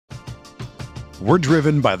We're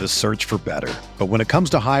driven by the search for better. But when it comes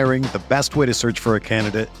to hiring, the best way to search for a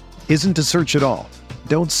candidate isn't to search at all.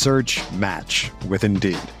 Don't search, match with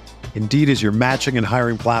Indeed. Indeed is your matching and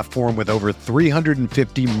hiring platform with over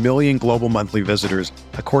 350 million global monthly visitors,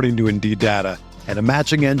 according to Indeed data, and a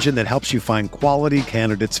matching engine that helps you find quality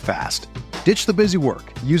candidates fast. Ditch the busy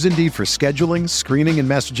work. Use Indeed for scheduling, screening, and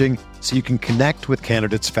messaging so you can connect with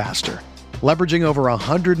candidates faster. Leveraging over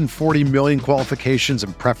 140 million qualifications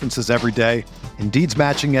and preferences every day, Indeed's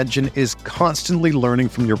matching engine is constantly learning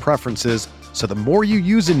from your preferences, so the more you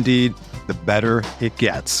use Indeed, the better it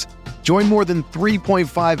gets. Join more than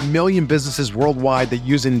 3.5 million businesses worldwide that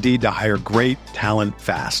use Indeed to hire great talent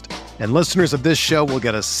fast. And listeners of this show will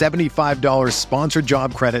get a $75 sponsored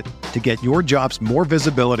job credit to get your jobs more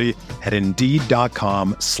visibility at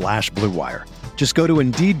Indeed.com/Blue Wire. Just go to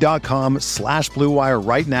Indeed.com/Blue Wire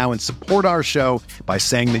right now and support our show by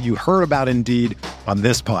saying that you heard about Indeed on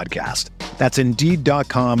this podcast. That's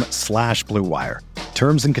Indeed.com/Blue Wire.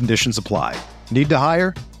 Terms and conditions apply. Need to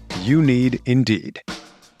hire? You need Indeed.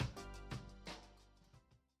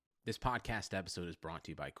 This podcast episode is brought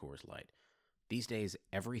to you by Coors Light. These days,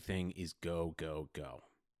 everything is go, go, go.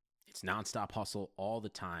 It's nonstop hustle all the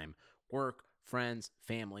time. Work, friends,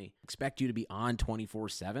 family, expect you to be on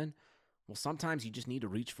 24/7. Well, sometimes you just need to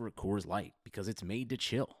reach for a Coors Light because it's made to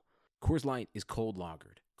chill. Coors Light is cold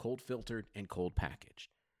lagered, cold filtered, and cold packaged.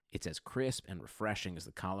 It's as crisp and refreshing as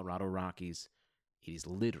the Colorado Rockies. It is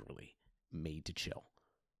literally made to chill.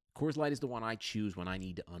 Coors Light is the one I choose when I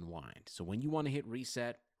need to unwind. So when you want to hit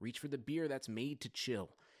reset, reach for the beer that's made to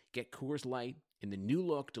chill. Get Coors Light in the new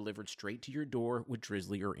look delivered straight to your door with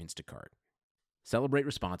Drizzly or Instacart. Celebrate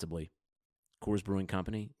responsibly. Coors Brewing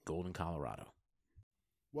Company, Golden, Colorado.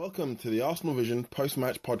 Welcome to the Arsenal Vision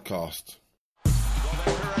post-match podcast. Perez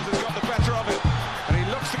has got the better of it, and he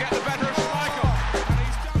looks to get the better of Schmeichel, and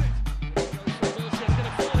he's done it. It's going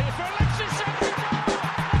to fall here for Alexis Henry,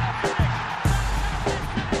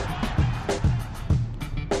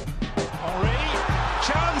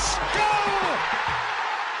 chance, goal!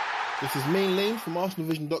 This is me and Liam from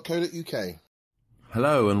arsenalvision.co.uk.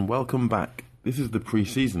 Hello and welcome back. This is the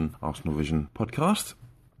pre-season Arsenal Vision podcast.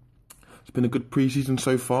 It's been a good pre-season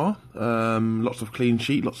so far. Lots of clean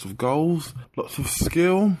sheet, lots of goals, lots of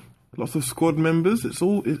skill, lots of squad members.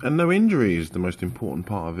 And no injuries, the most important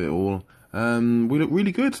part of it all. We look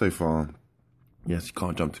really good so far. Yes, you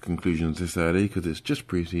can't jump to conclusions this early because it's just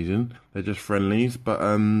pre-season. They're just friendlies, but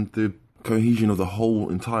the cohesion of the whole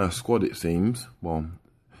entire squad, it seems, well,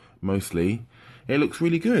 mostly, it looks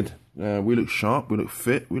really good. We look sharp, we look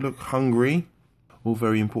fit, we look hungry. All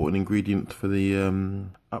very important ingredients for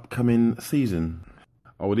the upcoming season.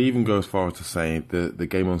 I would even go as far as to say that the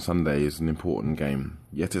game on Sunday is an important game.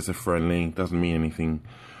 Yes, it's a friendly, doesn't mean anything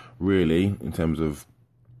really in terms of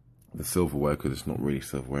the silverware, because it's not really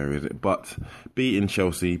silverware, is it? But beating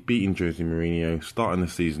Chelsea, beating Jose Mourinho, starting the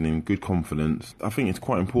season in good confidence, I think it's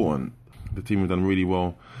quite important. The team have done really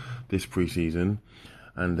well this pre-season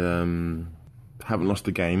and haven't lost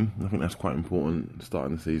a game. I think that's quite important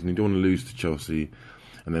starting the season. You don't want to lose to Chelsea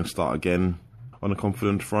and then start again on a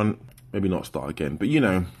confident front. Maybe not start again, but you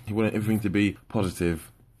want everything to be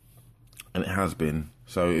positive, and it has been.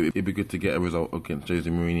 So it'd be good to get a result against Jose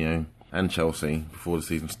Mourinho and Chelsea before the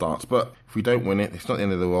season starts. But if we don't win it, it's not the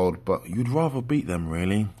end of the world, but you'd rather beat them,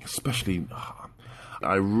 really. Especially,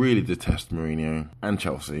 I really detest Mourinho and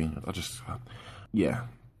Chelsea. Yeah.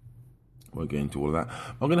 Won't get into all of that.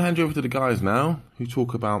 I'm going to hand you over to the guys now, who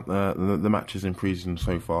talk about the matches in pre-season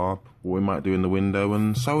so far, what we might do in the window,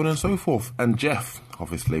 and so on and so forth. And Jeff,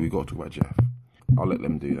 obviously, we've got to talk about Jeff. I'll let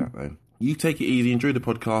them do that, though. You take it easy, enjoy the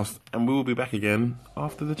podcast, and we will be back again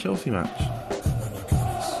after the Chelsea match.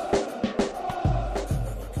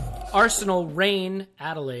 Arsenal reign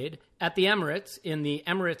Adelaide at the Emirates in the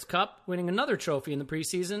Emirates Cup, winning another trophy in the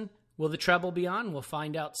preseason. Will the treble be on? We'll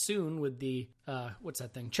find out soon with the,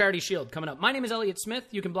 Charity Shield coming up. My name is Elliot Smith.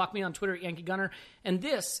 You can block me on Twitter at Yankee Gunner. And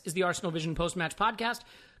this is the Arsenal Vision post-match podcast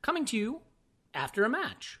coming to you after a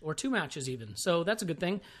match, or two matches even. So that's a good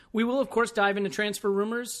thing. We will, of course, dive into transfer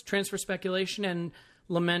rumors, transfer speculation, and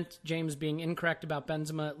lament James being incorrect about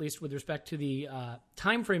Benzema, at least with respect to the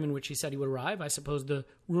time frame in which he said he would arrive. I suppose the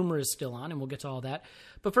rumor is still on, and we'll get to all that.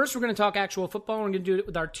 But first, we're going to talk actual football. We're going to do it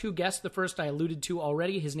with our two guests. The first I alluded to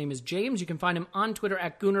already. His name is James. You can find him on Twitter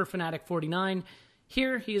at GoonerFanatic49.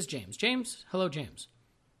 Here he is, James. James, hello, James.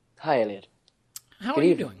 Hi, Elliot. How are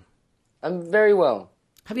you doing? I'm very well.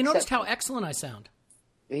 Have you noticed how excellent I sound?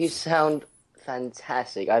 You sound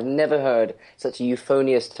fantastic. I've never heard such a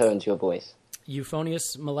euphonious tone to your voice.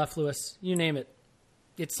 Euphonious, mellifluous, you name it.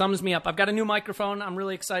 It sums me up. I've got a new microphone. I'm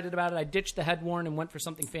really excited about it. I ditched the head worn and went for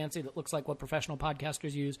something fancy that looks like what professional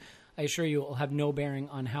podcasters use. I assure you it will have no bearing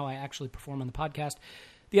on how I actually perform on the podcast.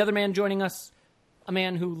 The other man joining us, a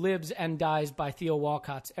man who lives and dies by Theo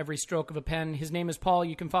Walcott's every stroke of a pen. His name is Paul.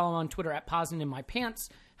 You can follow him on Twitter at @PosinInMyPants.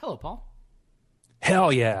 Hello, Paul.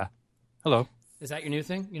 Hell yeah. Hello. Is that your new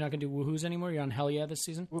thing? You're not going to do woohoos anymore? You're on Hell Yeah this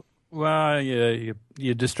season? Well, you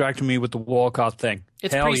distracted me with the Walcott thing.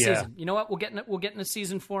 It's Hell preseason. yeah. You know what? We'll get in a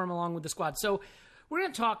season for him along with the squad. So we're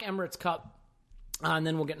going to talk Emirates Cup, and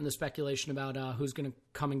then we'll get into the speculation about who's going to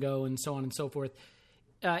come and go and so on and so forth.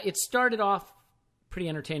 It started off pretty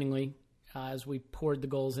entertainingly as we poured the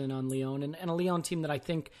goals in on Lyon, and a Lyon team that I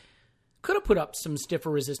think could have put up some stiffer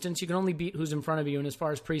resistance. You can only beat who's in front of you, and as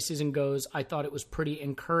far as preseason goes, I thought it was pretty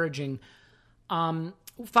encouraging.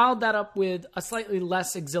 Followed that up with a slightly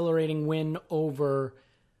less exhilarating win over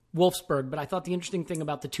Wolfsburg, but I thought the interesting thing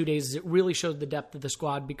about the 2 days is it really showed the depth of the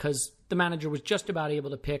squad because the manager was just about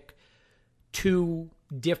able to pick two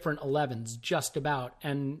different 11s, just about,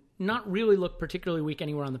 and not really look particularly weak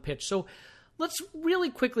anywhere on the pitch. So let's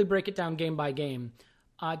really quickly break it down game by game.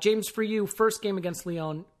 James, for you, first game against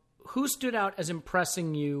Lyon, who stood out as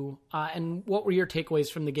impressing you, and what were your takeaways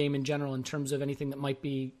from the game in general in terms of anything that might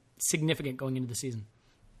be significant going into the season?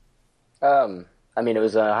 I mean, it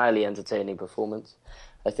was a highly entertaining performance.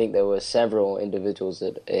 I think there were several individuals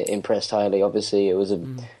that impressed highly. Obviously, it was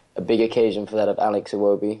a big occasion for that of Alex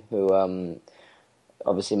Iwobi, who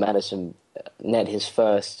obviously managed to net his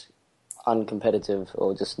first uncompetitive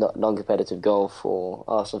or just non-competitive goal for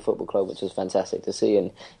Arsenal Football Club, which was fantastic to see.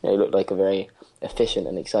 And he looked like a very efficient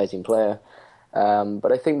and exciting player.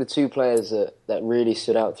 But I think the two players that really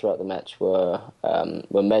stood out throughout the match were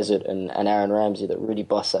Mesut and Aaron Ramsey, that really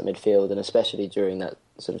bossed that midfield, and especially during that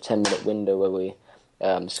sort of 10-minute window where we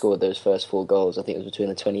scored those first four goals. I think it was between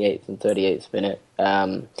the 28th and 38th minute.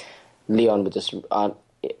 Lyon were just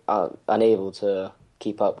unable to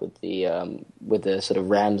keep up with the sort of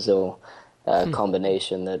Ramsdale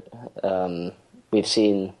combination that we've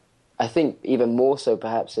seen. I think even more so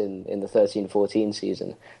perhaps in the 13-14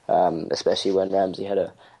 season, especially when Ramsey had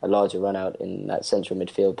a larger run out in that central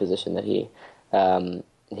midfield position that he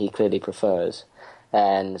clearly prefers.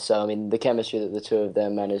 And so, I mean, the chemistry that the two of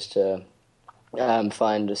them managed to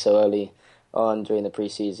find so early on during the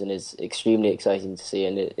pre-season is extremely exciting to see,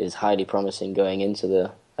 and it is highly promising going into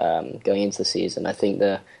the season. I think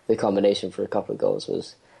the combination for a couple of goals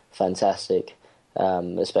was fantastic.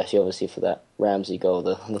 Especially obviously for that Ramsey goal,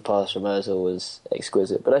 the pass from Ozil was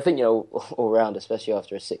exquisite. But I think all round, especially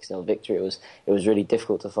after a 6-0 victory, it was really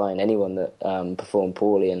difficult to find anyone that performed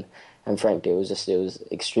poorly, and frankly it was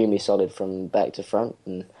extremely solid from back to front,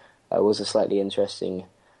 and it was a slightly interesting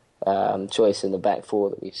choice in the back four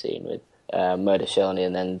that we've seen with Merdeshani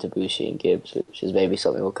and then Debuchy and Gibbs, which is maybe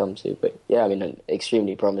something we'll come to. But yeah, I mean,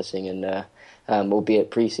 extremely promising, and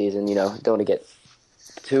albeit pre-season, don't want to get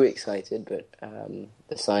too excited, but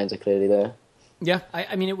the signs are clearly there. Yeah,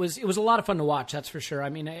 I mean, it was a lot of fun to watch, that's for sure. I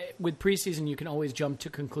mean, with preseason, you can always jump to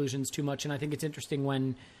conclusions too much, and I think it's interesting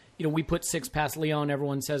when, we put 6 past Lyon,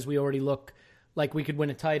 everyone says we already look like we could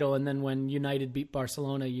win a title, and then when United beat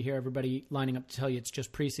Barcelona, you hear everybody lining up to tell you it's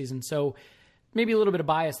just preseason. So maybe a little bit of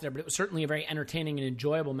bias there, but it was certainly a very entertaining and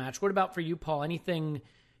enjoyable match. What about for you, Paul? Anything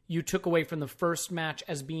you took away from the first match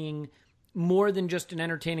as being more than just an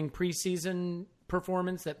entertaining preseason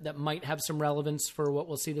performance that might have some relevance for what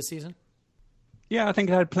we'll see this season? Yeah, I think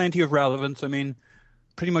it had plenty of relevance. I mean,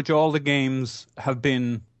 pretty much all the games have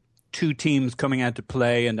been two teams coming out to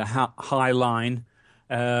play in the high line.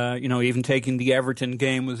 Even taking the Everton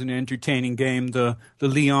game was an entertaining game. The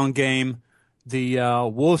Lyon game, the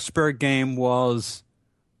Wolfsburg game was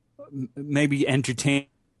maybe entertaining.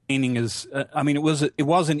 It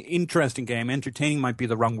was an interesting game. Entertaining might be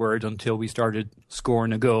the wrong word until we started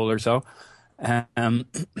scoring a goal or so.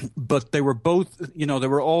 But they were both, they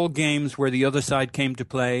were all games where the other side came to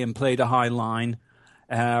play and played a high line.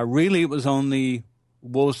 Really, it was only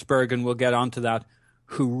Wolfsburg, and we'll get onto that,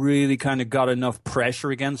 who really kind of got enough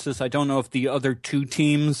pressure against us. I don't know if the other two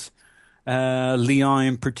teams, Lyon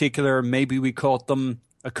in particular, maybe we caught them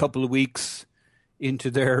a couple of weeks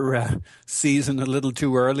into their season a little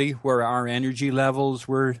too early, where our energy levels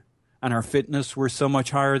were and our fitness were so much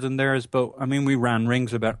higher than theirs. But I mean, we ran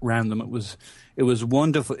rings around them. It was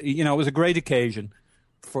wonderful. It was a great occasion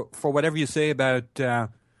for whatever you say about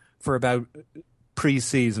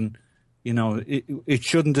pre-season. It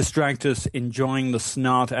shouldn't distract us enjoying the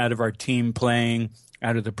snot out of our team playing,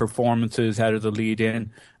 out of the performances, out of the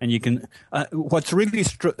lead-in. And you can what's really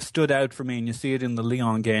stood out for me, and you see it in the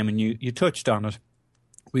Lyon game, and you touched on it,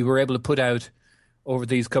 we were able to put out over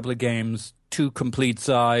these couple of games, 2 complete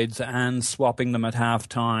sides and swapping them at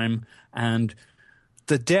halftime. And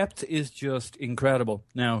the depth is just incredible.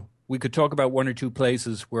 Now, we could talk about 1 or 2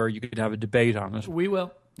 places where you could have a debate on it. We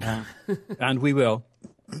will. And we will.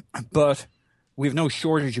 But we've no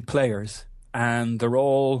shortage of players, and they're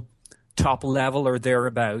all top level or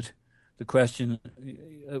thereabout. The question,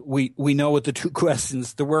 we know what the 2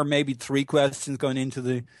 questions, there were maybe 3 questions going into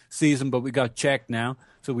the season, but we got checked now,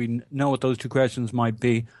 so we know what those 2 questions might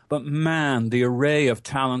be. But man, the array of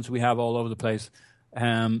talents we have all over the place.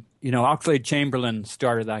 Oxlade-Chamberlain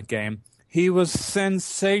started that game. He was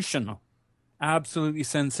sensational, absolutely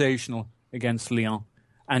sensational against Lyon,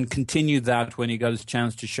 and continued that when he got his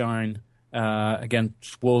chance to shine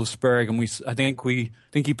against Wolfsburg. And I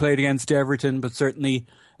think he played against Everton, but certainly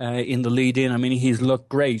in the lead-in, I mean, he's looked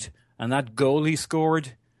great. And that goal he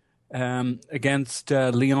scored against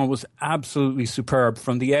Lyon was absolutely superb.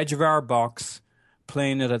 From the edge of our box,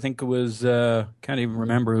 playing it, I think it was, can't even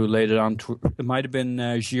remember who laid it on. It might have been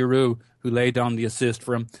Giroud who laid on the assist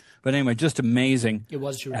for him. But anyway, just amazing. It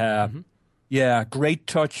was Giroud. Yeah, great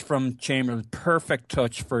touch from Chamberlain. Perfect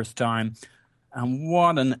touch first time. And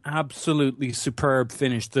what an absolutely superb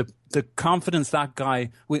finish. The confidence that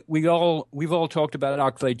guy, we've all talked about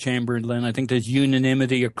Oxlade-Chamberlain. I think there's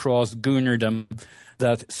unanimity across Goonerdom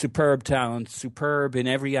that superb talent, superb in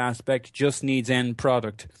every aspect, just needs end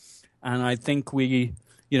product. And I think we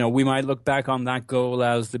might look back on that goal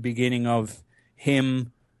as the beginning of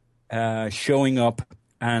him showing up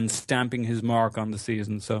and stamping his mark on the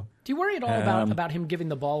season. So, do you worry at all about him giving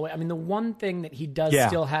the ball away? I mean, the one thing that he does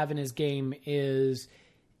still have in his game is,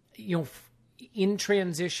 in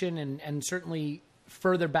transition and certainly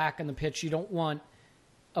further back in the pitch, you don't want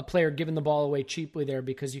a player giving the ball away cheaply there,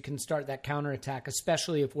 because you can start that counterattack,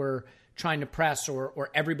 especially if we're trying to press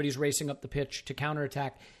or everybody's racing up the pitch to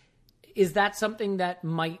counterattack. Is that something that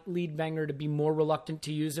might lead Wenger to be more reluctant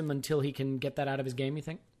to use him until he can get that out of his game, you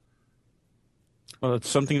think? Well, it's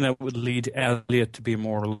something that would lead Elliott to be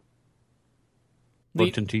more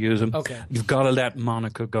reluctant to use him. Okay. You've got to let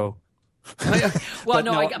Monaco go. Well,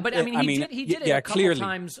 he did it a couple clearly.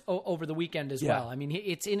 Times over the weekend as well. I mean,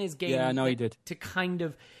 it's in his game. Yeah, no, he did. To kind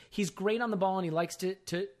of, he's great on the ball and he likes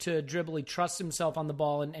to dribble. He trusts himself on the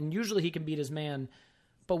ball, and usually he can beat his man.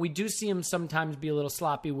 But we do see him sometimes be a little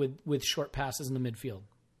sloppy with short passes in the midfield.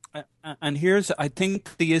 And here's, I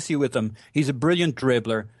think, the issue with him. He's a brilliant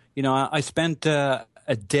dribbler. I spent a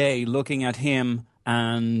day looking at him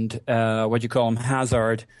and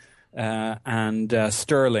Hazard and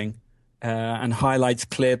Sterling and highlights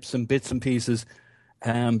clips and bits and pieces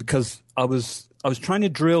because I was trying to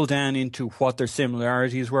drill down into what their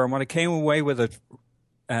similarities were. And what I came away with it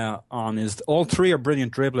on is all 3 are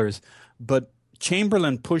brilliant dribblers, but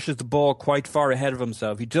Chamberlain pushes the ball quite far ahead of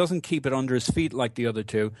himself. He doesn't keep it under his feet like the other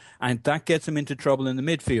 2, and that gets him into trouble in the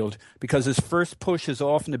midfield because his first push is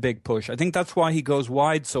often a big push. I think that's why he goes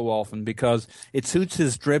wide so often, because it suits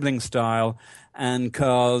his dribbling style, and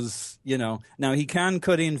because, now he can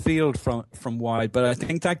cut in field from wide, but I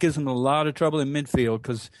think that gives him a lot of trouble in midfield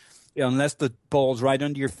because unless the ball's right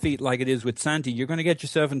under your feet like it is with Santi, you're going to get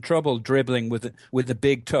yourself in trouble dribbling with a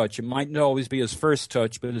big touch. It might not always be his first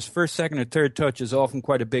touch, but his first, second, or third touch is often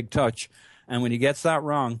quite a big touch. And when he gets that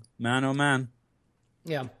wrong, man, oh man.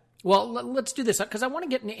 Yeah. Well, let's do this, because I want to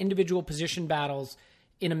get into individual position battles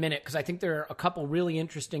in a minute, because I think there are a couple really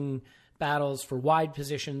interesting battles for wide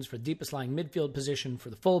positions, for deepest lying midfield position, for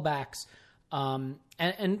the fullbacks,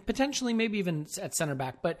 and potentially maybe even at center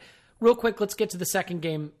back. But real quick, let's get to the second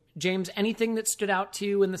game. James, anything that stood out to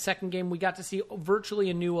you in the second game? We got to see virtually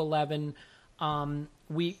a new 11.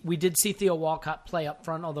 We did see Theo Walcott play up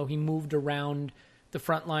front, although he moved around the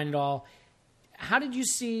front line at all. How did you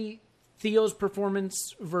see Theo's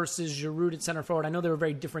performance versus Giroud at center forward? I know they were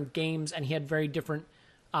very different games, and he had very different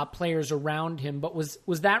players around him, but was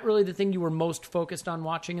that really the thing you were most focused on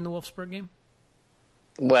watching in the Wolfsburg game?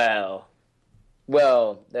 Well,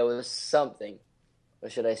 there was something, or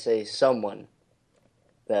should I say someone,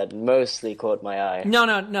 that mostly caught my eye.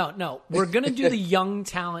 No. We're going to do the young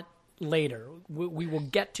talent later. We will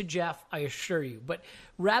get to Jeff, I assure you. But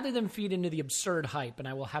rather than feed into the absurd hype, and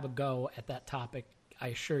I will have a go at that topic, I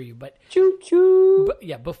assure you. But choo-choo. But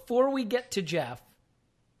yeah, before we get to Jeff,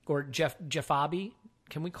 or Jeffabi,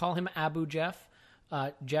 can we call him Abu Jeff?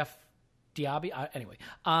 Jeff Diaby? Anyway,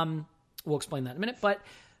 we'll explain that in a minute. But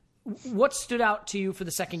what stood out to you for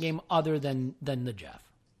the second game other than the Jeff?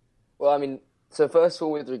 Well, I mean, so first of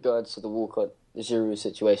all, with regards to the Walcott-Giroud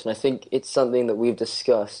situation, I think it's something that we've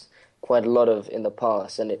discussed quite a lot of in the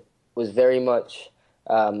past, and it was very much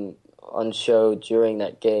on show during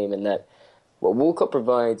that game, in that what Walcott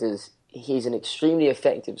provides is he's an extremely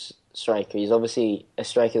effective striker. He's obviously a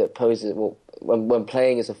striker that poses, well, when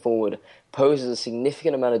playing as a forward, poses a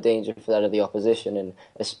significant amount of danger for that of the opposition, and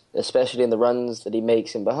especially in the runs that he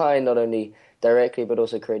makes in behind, not only directly but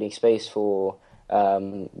also creating space for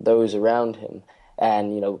those around him.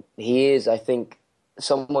 And, you know, he is, I think,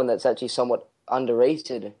 someone that's actually somewhat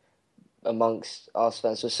underrated amongst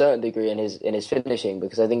Arsenal fans to a certain degree in his finishing,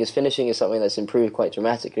 because I think his finishing is something that's improved quite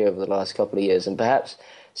dramatically over the last couple of years, and perhaps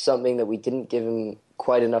something that we didn't give him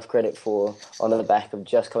quite enough credit for on the back of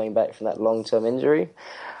just coming back from that long-term injury.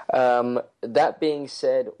 That being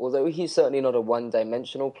said, although he's certainly not a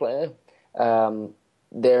one-dimensional player,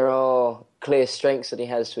 there are clear strengths that he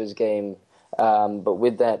has to his game, but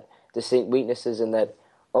with that distinct weaknesses in that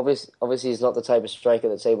obviously he's not the type of striker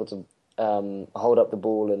that's able to hold up the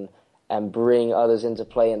ball and bring others into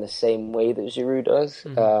play in the same way that Giroud does,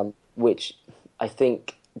 which I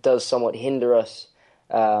think does somewhat hinder us,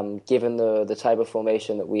 given the type of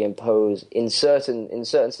formation that we impose in certain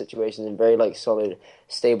situations, in very solid,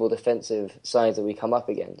 stable defensive sides that we come up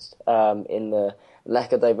against, in the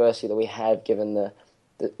lack of diversity that we have, given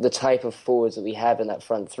the type of forwards that we have in that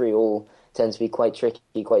front three, all tend to be quite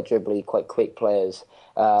tricky, quite dribbly, quite quick players,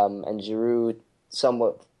 and Giroud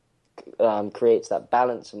somewhat creates that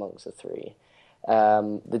balance amongst the three.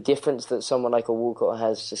 The difference that someone like a Walcott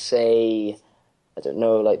has to, say, I don't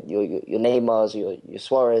know, like your Neymars, your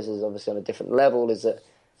Suarez is obviously on a different level, is that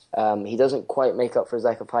he doesn't quite make up for his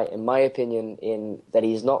lack of height, in my opinion, in that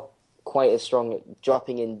he's not quite as strong at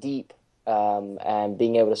dropping in deep and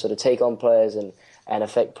being able to sort of take on players and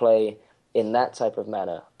affect play in that type of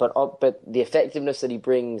manner. But the effectiveness that he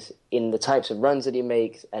brings in the types of runs that he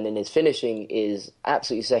makes and in his finishing is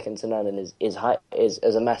absolutely second to none, and is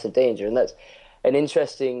a massive danger. And that's an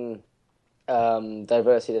interesting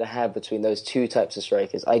diversity that I have between those two types of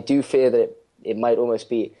strikers. I do fear that it might almost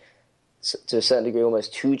be, to a certain degree,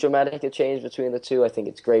 almost too dramatic a change between the two. I think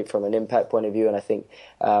it's great from an impact point of view, and I think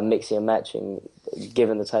mixing and matching,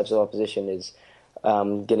 given the types of opposition, is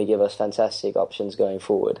going to give us fantastic options going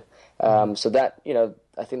forward. So that, you know,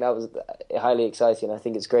 I think that was highly exciting. I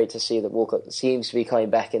think it's great to see that Walcott seems to be coming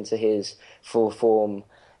back into his full form,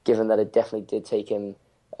 given that it definitely did take him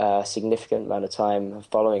a significant amount of time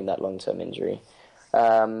following that long-term injury.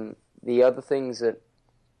 The other things that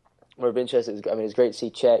were of interest, it's great to see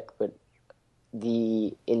Cech, but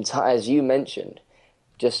the entire, as you mentioned,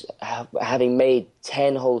 just having made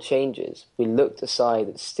 10 whole changes, we looked a side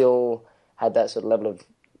that still had that sort of level of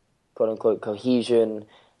quote-unquote cohesion,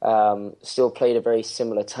 still played a very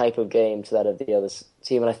similar type of game to that of the other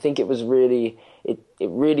team. And I think it was really, it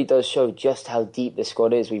really does show just how deep this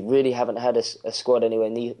squad is. We really haven't had a squad anywhere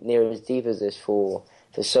near as deep as this for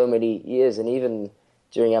so many years. And even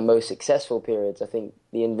during our most successful periods, I think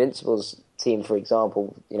the Invincibles team, for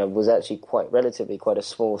example, you know, was actually quite a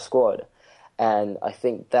small squad. And I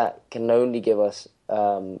think that can only give us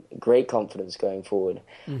great confidence going forward.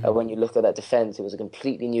 When you look at that defence, it was a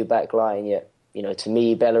completely new back line, yet, you know, to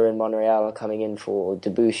me, Bellerin, Monreal are coming in for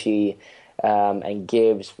Debuchy and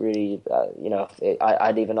Gibbs. Really, you know,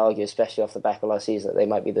 I'd even argue, especially off the back of last season, that they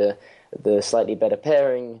might be the slightly better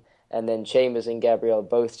pairing. And then Chambers and Gabriel,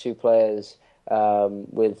 both two players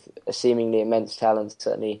with a seemingly immense talent.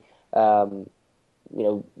 Certainly, you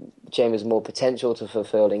know, Chambers more potential to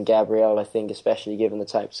fulfill than Gabriel, I think, especially given the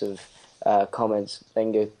types of comments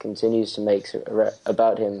Wenger continues to make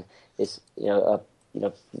about him. Is, you know,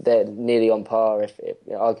 they're nearly on par, if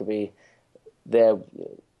you know, arguably they're,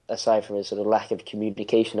 aside from his sort of lack of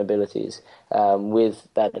communication abilities, with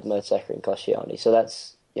that of Mertesacker and Koscielny. So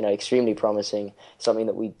that's, you know, extremely promising, something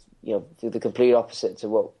that we, you know, the complete opposite to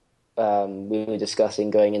what we were discussing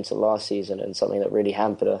going into last season, and something that really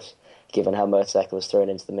hampered us, given how Mertesacker was thrown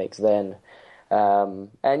into the mix then.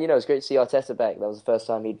 And, you know, it's great to see Arteta back. That was the first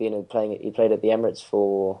time he played at the Emirates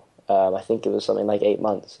for, I think it was something like 8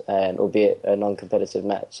 months, and albeit a non-competitive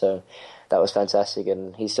match. So that was fantastic,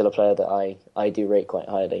 and he's still a player that I do rate quite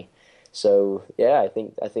highly. So yeah, I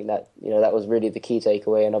think that, you know, that was really the key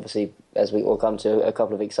takeaway. And obviously, as we all come to a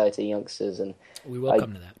couple of exciting youngsters, and we will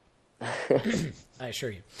come to that. I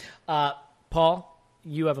assure you. Paul,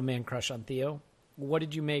 you have a man crush on Theo. What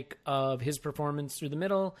did you make of his performance through the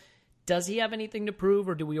middle? Does he have anything to prove,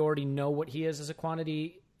 or do we already know what he is as a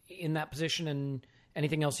quantity in that position? And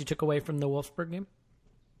anything else you took away from the Wolfsburg game?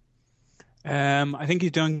 I think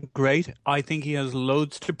he's done great. I think he has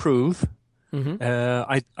loads to prove.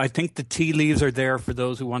 I think the tea leaves are there for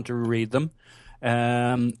those who want to read them.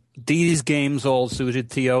 These games all suited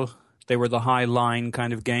Theo. They were the high line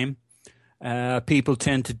kind of game. People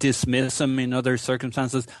tend to dismiss him in other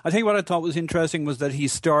circumstances. I think what I thought was interesting was that he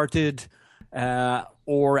started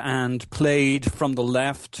and played from the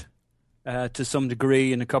left to some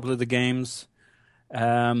degree in a couple of the games.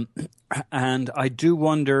 And I do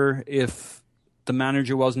wonder if the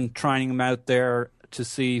manager wasn't trying him out there to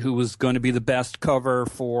see who was going to be the best cover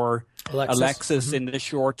for Alexis in the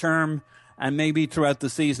short term, and maybe throughout the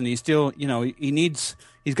season. He's still,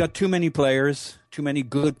 he's got too many players, too many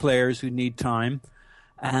good players who need time.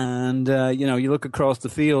 And, you look across the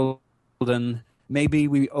field and maybe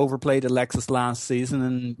we overplayed Alexis last season,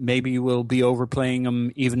 and maybe we'll be overplaying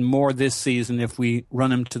him even more this season if we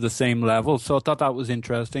run him to the same level. So I thought that was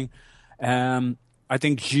interesting. I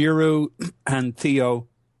think Giroud and Theo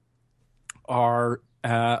are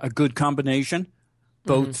a good combination,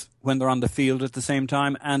 both when they're on the field at the same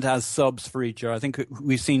time and as subs for each other. I think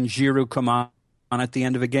we've seen Giroud come on at the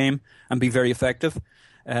end of a game and be very effective,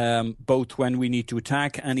 both when we need to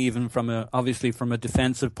attack and even obviously from a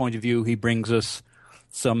defensive point of view, he brings us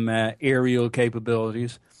some aerial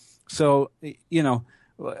capabilities. So,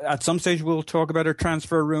 at some stage we'll talk about our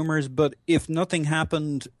transfer rumors, but if nothing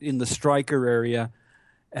happened in the striker area,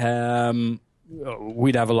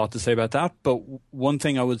 we'd have a lot to say about that. But one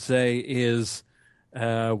thing I would say is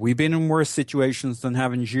we've been in worse situations than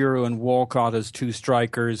having Giroud and Walcott as two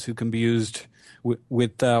strikers who can be used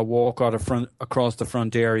with Walcott across the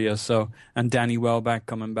front area. And Danny Welbeck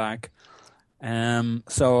coming back.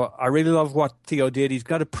 So I really love what Theo did. He's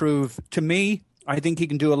got to prove to me. I think he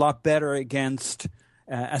can do a lot better against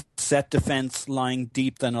a set defense lying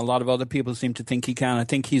deep than a lot of other people seem to think he can. I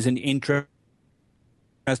think he's an interesting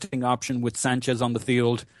option with Sanchez on the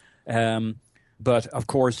field. But of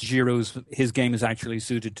course, his game is actually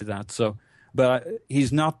suited to that. But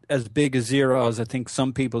he's not as big a zero as I think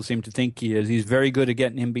some people seem to think he is. He's very good at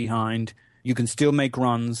getting in behind. You can still make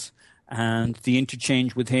runs. And the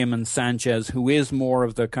interchange with him and Sanchez, who is more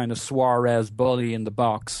of the kind of Suarez bully in the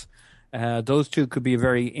box, those two could be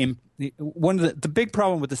one of the big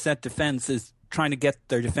problem with the set defense is trying to get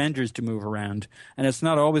their defenders to move around. And it's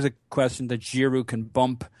not always a question that Giroud can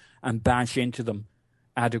bump and bash into them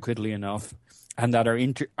adequately enough, and that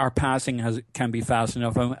our passing can be fast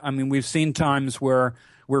enough. I mean, we've seen times where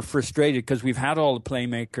we're frustrated because we've had all the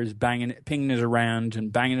playmakers pinging it around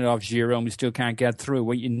and banging it off Giroud, and we still can't get through.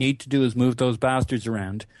 What you need to do is move those bastards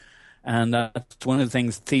around. And that's one of the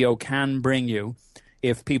things Theo can bring you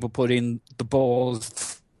if people put in the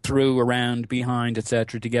balls through, around, behind,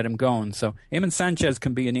 etc., to get him going. So him and Sanchez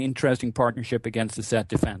can be an interesting partnership against the set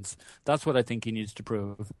defense. That's what I think he needs to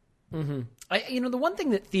prove. Mm-hmm. The one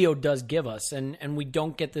thing that Theo does give us, and we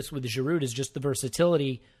don't get this with Giroud, is just the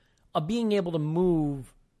versatility of being able to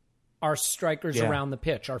move our strikers around the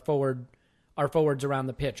pitch, our forwards around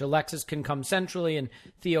the pitch. Alexis can come centrally, and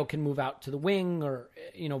Theo can move out to the wing, or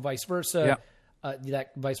vice versa. Yeah.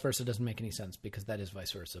 That vice versa doesn't make any sense because that is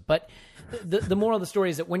vice versa. But the moral of the story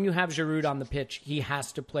is that when you have Giroud on the pitch, he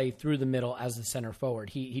has to play through the middle as the center forward.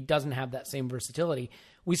 He doesn't have that same versatility.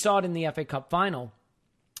 We saw it in the FA Cup final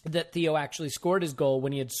that Theo actually scored his goal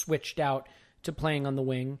when he had switched out to playing on the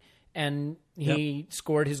wing, and he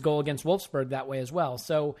scored his goal against Wolfsburg that way as well.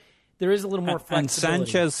 So there is a little more flexibility. And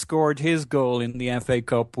Sanchez scored his goal in the FA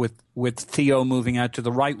Cup with Theo moving out to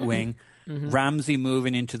the right wing, Ramsey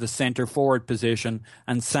moving into the centre forward position,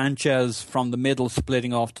 and Sanchez from the middle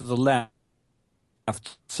splitting off to the left.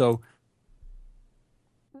 So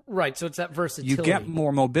right, so it's that versatility. You get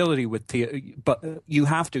more mobility with Theo, but you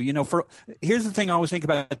have to. Here's the thing I always think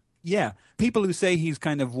about. Yeah, people who say he's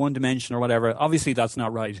kind of one dimension or whatever, obviously that's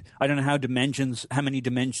not right. I don't know how many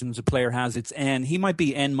dimensions a player has. It's n. He might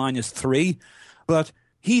be n-3, but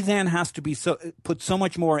he then has to put so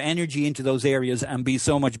much more energy into those areas and be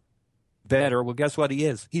so much better. Well, guess what he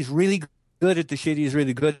is? He's really good at the shit he's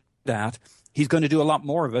really good at. He's going to do a lot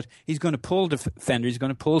more of it. He's going to pull defenders. He's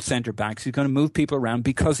going to pull centre backs. He's going to move people around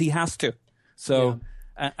because he has to. So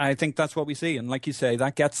I think that's what we see. And like you say,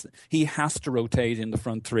 he has to rotate in the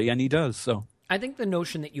front three, and he does. So I think the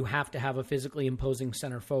notion that you have to have a physically imposing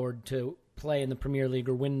center forward to play in the Premier League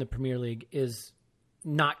or win the Premier League is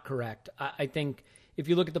not correct. I think if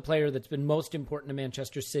you look at the player that's been most important to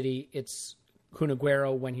Manchester City, it's Kun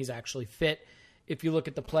Aguero when he's actually fit. If you look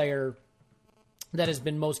at the player that has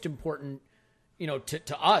been most important,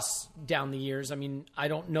 to us down the years, I mean, I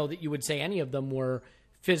don't know that you would say any of them were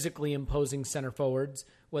physically imposing center forwards,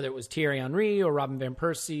 whether it was Thierry Henry or Robin van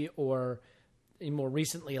Persie or more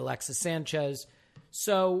recently Alexis Sanchez.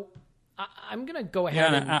 So I'm going to go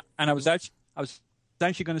ahead and I was actually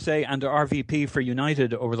going to say, and the RVP for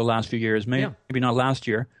United over the last few years, maybe not last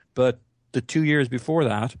year, but the 2 years before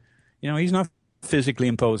that, he's not physically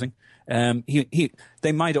imposing.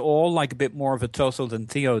 They might all like a bit more of a tussle than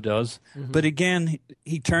Theo does, but again,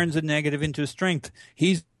 he turns a negative into a strength.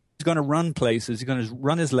 He's going to run places. He's going to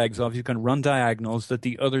run his legs off. He's going to run diagonals that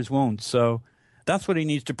the others won't. So that's what he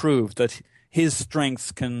needs to prove, that his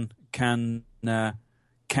strengths can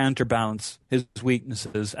counterbalance his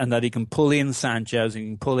weaknesses, and that he can pull in Sanchez, and he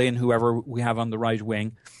can pull in whoever we have on the right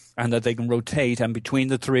wing, and that they can rotate, and between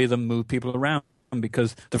the three of them move people around.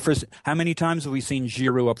 Because how many times have we seen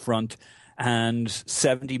Giroud up front, and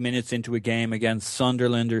 70 minutes into a game against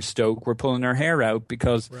Sunderland or Stoke, we're pulling our hair out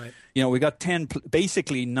because we got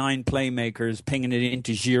basically 9 playmakers pinging it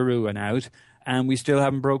into Giroud and out, and we still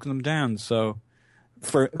haven't broken them down. So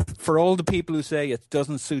for all the people who say it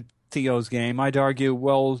doesn't suit Theo's game, I'd argue,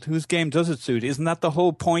 well, whose game does it suit? Isn't that the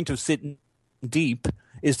whole point of sitting deep,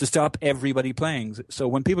 is to stop everybody playing? So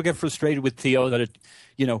when people get frustrated with Theo that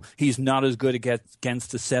he's not as good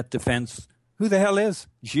against a set defense, who the hell is?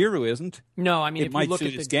 Giroud isn't. No, I mean, if you look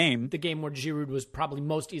at the game where Giroud was probably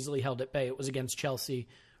most easily held at bay, it was against Chelsea.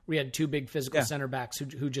 We had 2 big physical center backs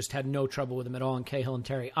who just had no trouble with him at all, in Cahill and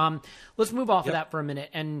Terry. Let's move off of that for a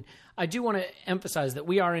minute. And I do want to emphasize that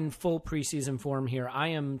we are in full preseason form here. I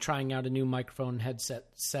am trying out a new microphone headset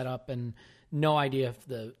setup, and no idea if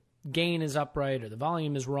the gain is upright or the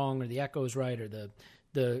volume is wrong or the echo is right or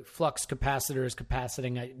the flux capacitor is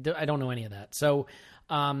capaciting. I don't know any of that. So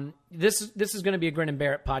this is going to be a Grin and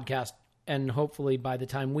Bear It podcast, and hopefully by the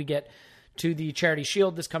time we get to the Charity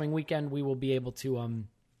Shield this coming weekend, we will be able to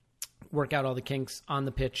work out all the kinks on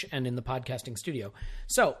the pitch and in the podcasting studio.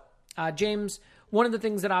 So, James, one of the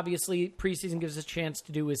things that obviously preseason gives us a chance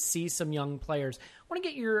to do is see some young players. I want to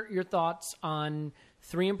get your thoughts on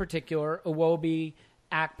 3 in particular: Iwobi,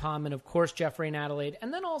 Akpom, and of course Jeffrey and Adelaide,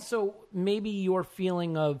 and then also maybe your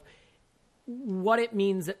feeling of what it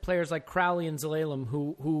means that players like Crowley and Zelalem,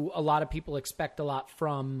 who a lot of people expect a lot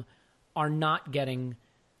from, are not getting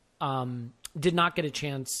did not get a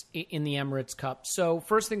chance in the Emirates Cup. So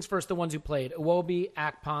first things first, the ones who played: Iwobi,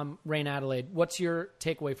 Akpom, Rain Adelaide. What's your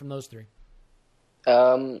takeaway from those 3?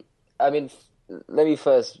 I mean, let me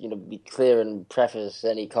first, be clear and preface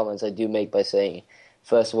any comments I do make by saying,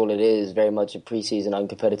 first of all, it is very much a preseason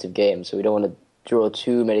uncompetitive game, so we don't want to draw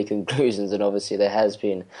too many conclusions, and obviously there has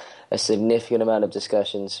been a significant amount of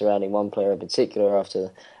discussion surrounding one player in particular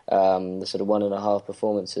after the sort of 1.5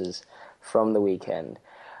 performances from the weekend.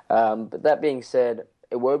 But that being said,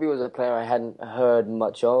 Iwobi was a player I hadn't heard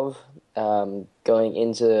much of going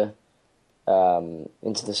into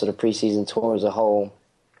the sort of preseason tour as a whole.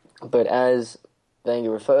 But as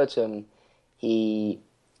Wenger referred to him,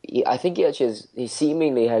 I think he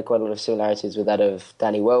seemingly had quite a lot of similarities with that of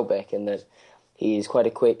Danny Welbeck, in that he's quite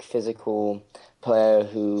a quick, physical player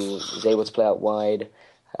who is able to play out wide.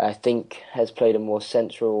 I think has played a more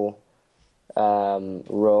central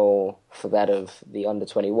role for that of the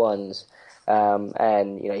under-21s,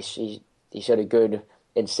 and he showed a good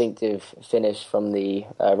instinctive finish from the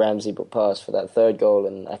Ramsey pass for that 3rd goal,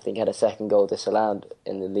 and I think had a 2nd goal disallowed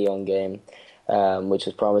in the Lyon game, which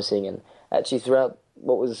was promising. And actually, throughout,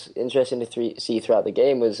 what was interesting to see throughout the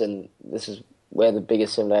game was, and this is where the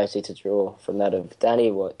biggest similarity to draw from that of Danny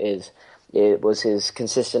it was his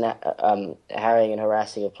consistent harrying and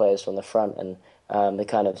harassing of players from the front, and the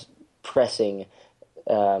kind of pressing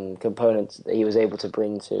components that he was able to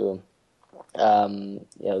bring to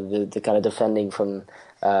the kind of defending from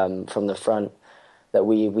the front that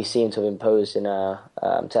we seem to have imposed in our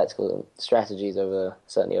tactical strategies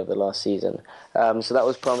certainly over the last season. So that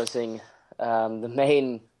was promising. The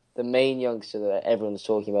main youngster that everyone's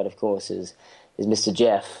talking about, of course, is Mr.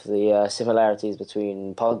 Jeff. The similarities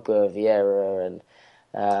between Pogba, Vieira, and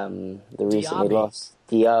the recently lost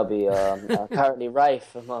Diaby are currently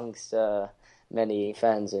rife amongst many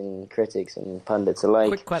fans and critics and pundits alike.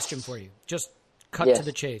 Quick question for you. Just cut to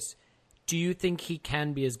the chase. Do you think he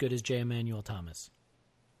can be as good as J. Emmanuel Thomas?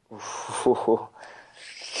 It's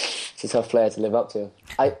a tough player to live up to.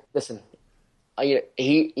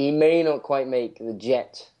 He may not quite make the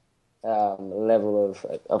Jet level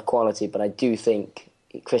of quality, but I do think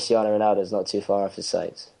Cristiano Ronaldo is not too far off his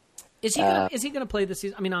sights. Is he going to play this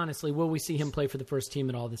season? I mean, honestly, will we see him play for the first team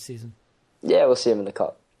at all this season? Yeah, we'll see him in the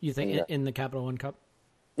Cup. You think in the Capital One Cup?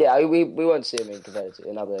 Yeah, we won't see him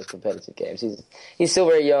in other competitive games. He's still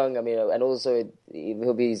very young. I mean, and also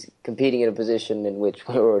he'll be competing in a position in which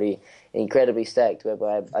we're already incredibly stacked.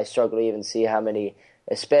 Whereby I struggle to even see how many,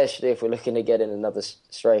 especially if we're looking to get in another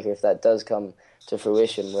striker, if that does come to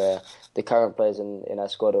fruition, where the current players in our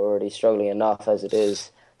squad are already struggling enough as it is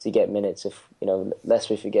to get minutes. Lest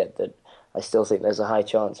we forget that I still think there's a high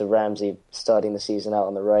chance of Ramsey starting the season out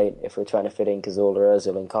on the right if we're trying to fit in Cazorla,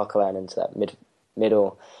 Ozil and Coquelin into that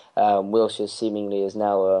middle. Wilshere seemingly is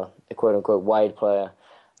now a quote-unquote wide player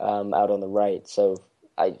out on the right. So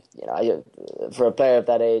for a player of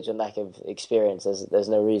that age and lack of experience, there's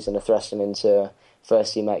no reason to thrust him into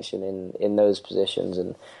first-team action in those positions.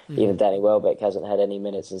 And even Danny Welbeck hasn't had any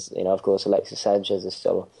minutes. And, of course, Alexis Sanchez is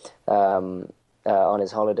still on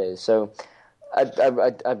his holidays. So I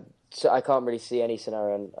can't really see any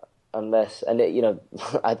scenario unless, and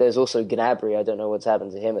there's also Gnabry. I don't know what's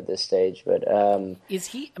happened to him at this stage, but is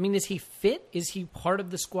he fit? Is he part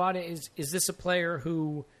of the squad? Is this a player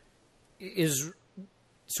who is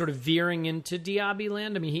sort of veering into Diaby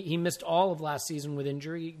land? I mean, he missed all of last season with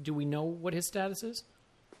injury. Do we know what his status is?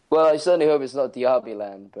 Well, I certainly hope it's not Diaby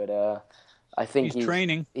land, but I think he's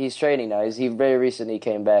training. He's training now. He very recently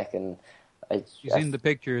came back, and he's in the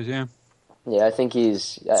pictures, yeah. Yeah, I think he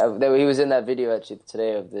was in that video actually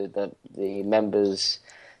today of the members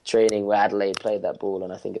training where Adelaide played that ball,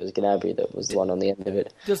 and I think it was Gnabry that was the one on the end of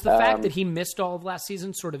it. Does the fact that he missed all of last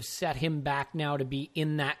season sort of set him back now to be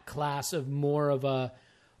in that class of more of a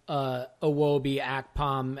Iwobi,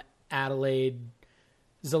 Akpom, Adelaide,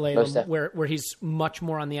 Zaleta, where he's much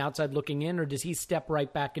more on the outside looking in, or does he step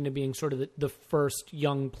right back into being sort of the first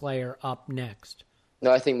young player up next? No,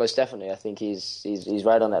 I think most definitely. I think he's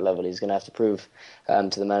right on that level. He's going to have to prove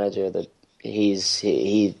to the manager that he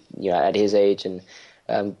at his age and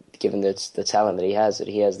given the talent that he has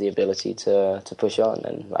the ability to push on.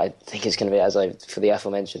 And I think it's going to be, for the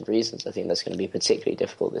aforementioned reasons, I think that's going to be particularly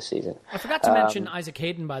difficult this season. I forgot to mention Isaac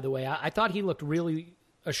Hayden, by the way. I thought he looked really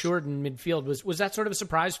assured in midfield. Was that sort of a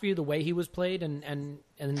surprise for you, the way he was played and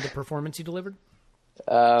the performance he delivered?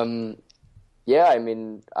 Yeah, I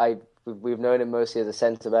mean, we've known him mostly as a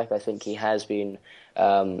centre-back. I think he has been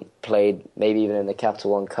played maybe even in the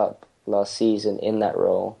Capital One Cup last season in that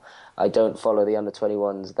role. I don't follow the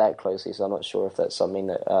under-21s that closely, so I'm not sure if that's something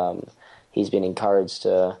that he's been encouraged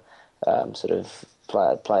to sort of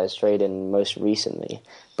play his trade in most recently.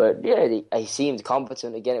 But yeah, he seemed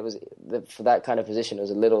competent. Again, it was for that kind of position, it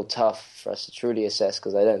was a little tough for us to truly assess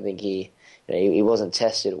because I don't think he wasn't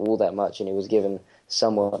tested all that much, and he was given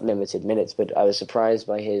somewhat limited minutes. But I was surprised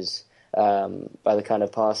by his by the kind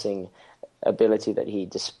of passing ability that he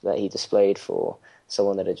displayed for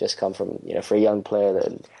someone that had just come from, for a young player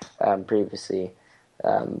that had previously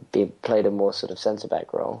played a more sort of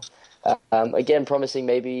centre-back role. Again, promising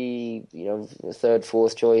maybe, third,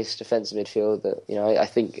 fourth choice defensive midfield. That I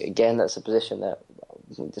think, again, that's a position that,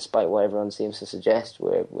 despite what everyone seems to suggest,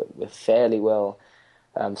 we're fairly well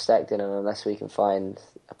stacked in, and unless we can find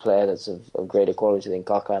a player that's of greater quality than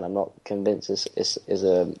Coquelin, I'm not convinced is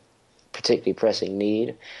a particularly pressing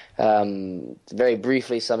need. Very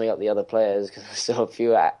briefly summing up the other players, because there's still a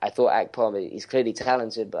few. I thought Akpom, he's clearly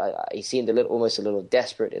talented, but he seemed almost a little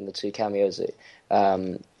desperate in the two cameos.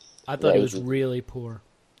 I thought he was really poor.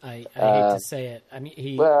 I hate to say it. I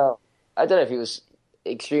mean, Well, I don't know if he was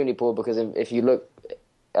extremely poor, because if you look,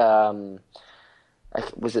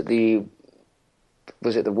 was it the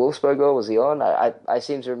Wolfsburg goal? Was he on? I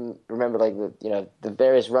seem to remember the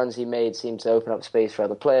various runs he made seemed to open up space for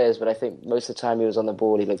other players, but I think most of the time he was on the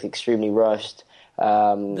ball, he looked extremely rushed.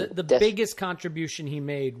 The biggest contribution he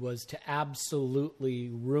made was to absolutely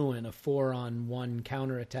ruin a 4-on-1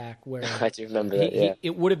 counterattack where I do remember that, yeah.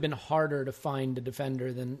 It would have been harder to find a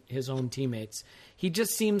defender than his own teammates. He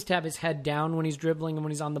just seems to have his head down when he's dribbling and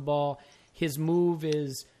when he's on the ball. His move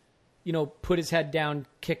is, put his head down,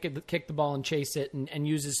 kick the ball and chase it, and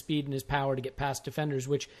use his speed and his power to get past defenders,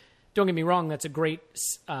 which, don't get me wrong, that's a great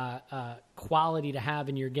quality to have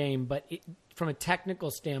in your game. But from a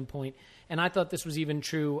technical standpoint, and I thought this was even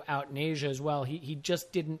true out in Asia as well, he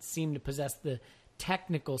just didn't seem to possess the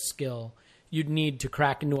technical skill you'd need to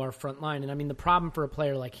crack into our front line. And I mean, the problem for a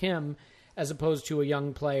player like him, as opposed to a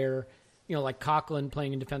young player, like Coquelin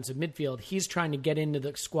playing in defensive midfield, he's trying to get into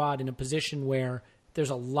the squad in a position where there's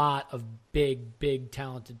a lot of big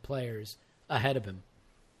talented players ahead of him.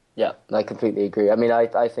 Yeah, I completely agree. I mean,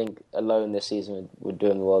 I think alone this season would do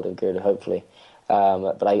him the world of good, hopefully.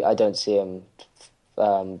 But I don't see him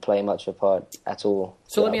playing much of a part at all.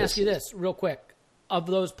 So let me ask you this real quick. Of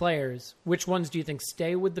those players, which ones do you think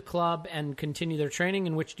stay with the club and continue their training,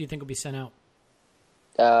 and which do you think will be sent out?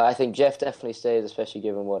 I think Jeff definitely stays, especially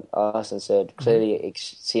given what Arsene said. Clearly,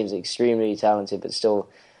 seems extremely talented, but still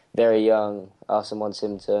very young. Arsene wants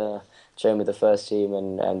him to train with the first team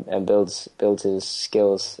and build his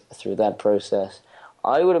skills through that process.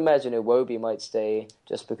 I would imagine Iwobi might stay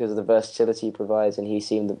just because of the versatility he provides, and he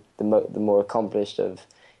seemed the more accomplished of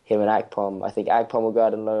him and Akpom. I think Akpom will go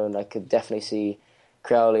out on loan. I could definitely see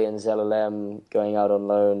Crowley and Zelalem going out on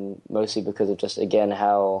loan, mostly because of just, again,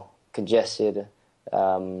 how congested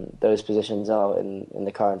those positions are in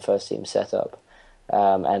the current first team setup.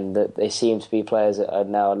 And that they seem to be players that are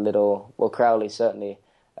now Crowley certainly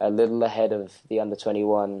a little ahead of the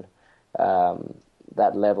under-21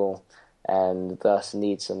 that level, and thus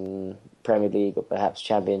need some Premier League or perhaps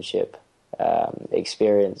Championship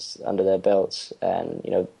experience under their belts, and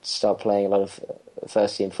start playing a lot of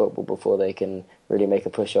first team football before they can really make a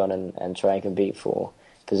push on and try and compete for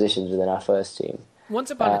positions within our first team. Once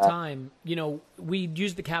upon a time, we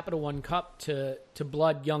used the Capital One Cup to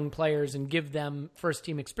blood young players and give them first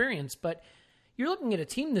team experience, but you're looking at a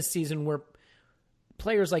team this season where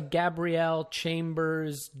players like Gabriel,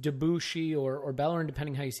 Chambers, Debuchy, or Bellerin,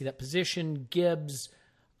 depending how you see that position, Gibbs,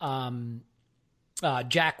 Jack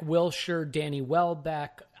Wilshere, Danny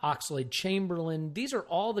Welbeck, Oxlade-Chamberlain. These are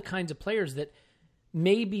all the kinds of players that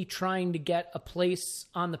may be trying to get a place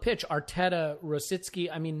on the pitch. Arteta, Rosicki.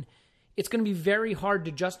 I mean, it's going to be very hard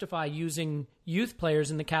to justify using youth players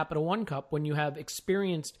in the Capital One Cup when you have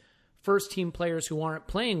experienced first-team players who aren't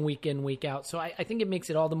playing week in, week out. So I think it makes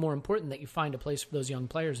it all the more important that you find a place for those young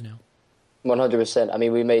players now. 100%. I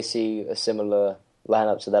mean, we may see a similar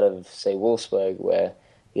lineup to that of, say, Wolfsburg, where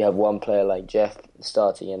you have one player like Jeff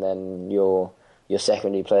starting and then your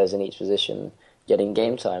secondary players in each position getting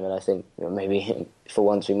game time. And I think maybe for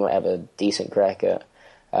once we might have a decent crack at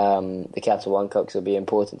the Capital One Cup, because it'll be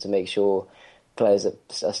important to make sure players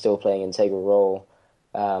that are still playing an integral role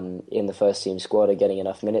in the first team squad are getting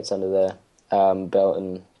enough minutes under their belt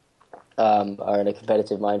and are in a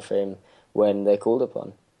competitive mind frame when they're called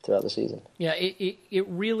upon throughout the season. Yeah, it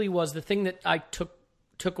really was. The thing that I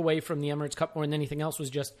took away from the Emirates Cup more than anything else was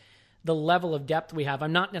just the level of depth we have.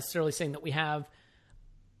 I'm not necessarily saying that we have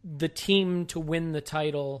the team to win the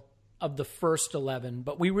title of the first 11,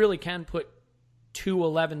 but we really can put 2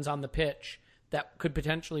 11s on the pitch that could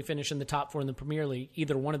potentially finish in the top 4 in the Premier League,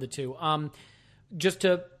 either one of the two. Just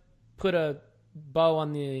to put a bow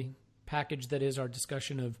on the package that is our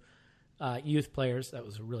discussion of youth players, that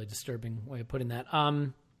was a really disturbing way of putting that.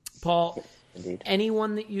 Paul, Indeed.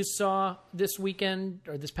 Anyone that you saw this weekend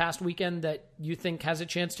or this past weekend that you think has a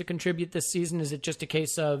chance to contribute this season? Is it just a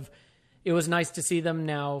case of it was nice to see them,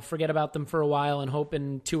 now forget about them for a while and hope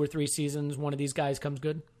in 2 or 3 seasons one of these guys comes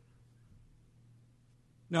good?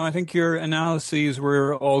 No, I think your analyses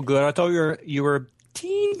were all good. I thought you were a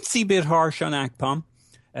teensy bit harsh on Akpom.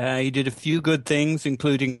 He did a few good things,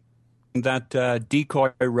 including that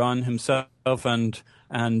decoy run himself, and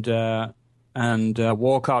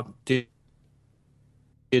Walcott did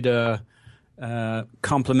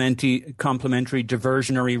complimentary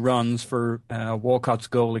diversionary runs for Walcott's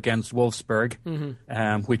goal against Wolfsburg,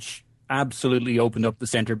 which absolutely opened up the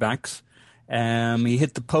centre backs. He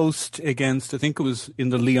hit the post against, I think it was in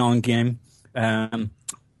the Lyon game,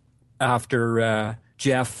 after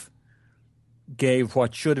Jeff gave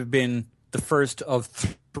what should have been the first of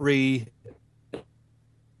 3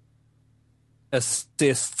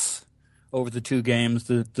 assists over the 2 games.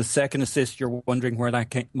 The second assist, you're wondering where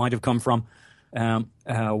that might have come from,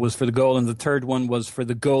 was for the goal, and the third one was for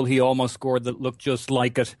the goal he almost scored that looked just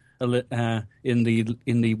like it in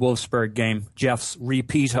the Wolfsburg game. Jeff's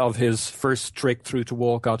repeat of his first trick through to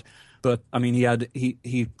Walcott. But I mean,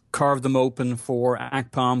 he carved them open for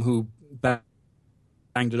Akpom, who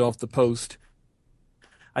banged it off the post.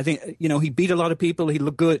 I think, he beat a lot of people. He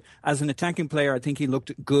looked good as an attacking player. I think he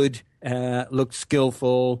looked good, looked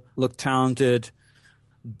skillful, looked talented,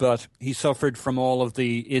 but he suffered from all of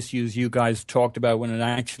the issues you guys talked about when it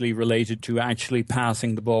actually related to actually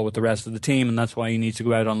passing the ball with the rest of the team, and that's why he needs to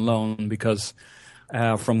go out on loan, because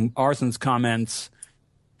from Arsène's comments,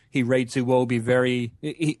 he rates Iwobi very...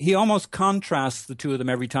 He almost contrasts the two of them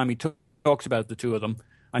every time he talks about the two of them.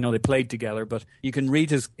 I know they played together, but you can read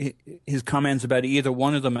his comments about either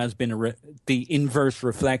one of them as being the inverse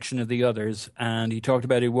reflection of the others. And he talked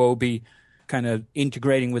about Iwobi kind of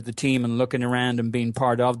integrating with the team and looking around and being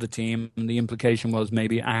part of the team. And the implication was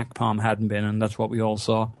maybe Akpom hadn't been, and that's what we all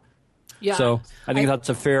saw. Yeah. So I think that's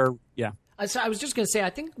a fair... Yeah. So I was just going to say,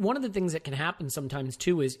 I think one of the things that can happen sometimes,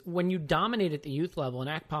 too, is when you dominate at the youth level, and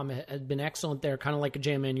Akpom had been excellent there, kind of like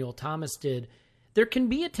J. Emmanuel Thomas did, there can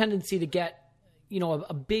be a tendency to get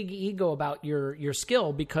a big ego about your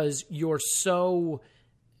skill because you're so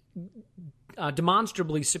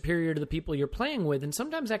demonstrably superior to the people you're playing with. And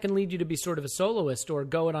sometimes that can lead you to be sort of a soloist or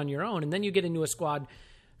go it on your own. And then you get into a squad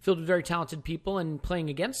filled with very talented people and playing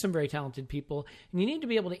against some very talented people. And you need to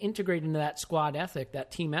be able to integrate into that squad ethic,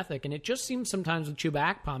 that team ethic. And it just seems sometimes with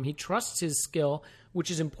Chuba Akpom, he trusts his skill,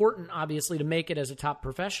 which is important, obviously, to make it as a top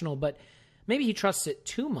professional. But maybe he trusts it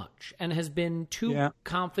too much and has been too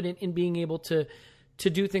confident in being able to to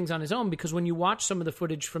do things on his own, because when you watch some of the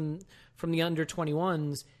footage from the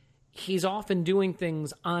under-21s, he's often doing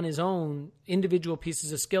things on his own, individual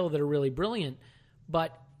pieces of skill that are really brilliant.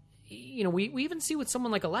 But, you know, we even see with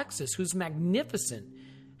someone like Alexis, who's magnificent,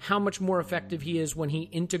 how much more effective he is when he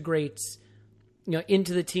integrates, you know,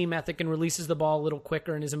 into the team ethic and releases the ball a little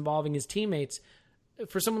quicker and is involving his teammates.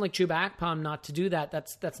 For someone like Chuba Akpom not to do that,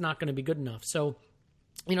 that's not going to be good enough. So,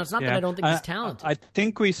 you know, it's not that I don't think he's talented. I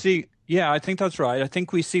think we see, I think that's right. I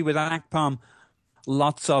think we see with Akpom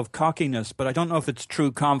lots of cockiness, but I don't know if it's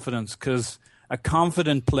true confidence, because a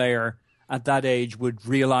confident player at that age would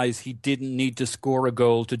realize he didn't need to score a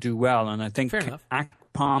goal to do well. And I think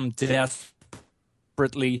Akpom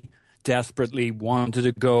desperately wanted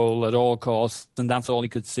a goal at all costs, and that's all he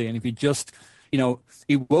could see. And if he just, you know,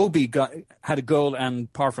 Iwobi had a goal, and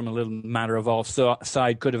apart from a little matter of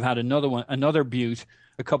offside, could have had another beaut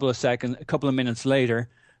a couple of minutes later,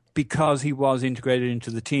 because he was integrated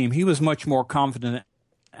into the team. He was much more confident.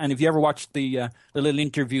 And if you ever watch the little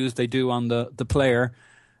interviews they do on the player,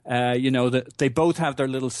 you know, that they both have their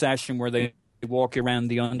little session where they walk around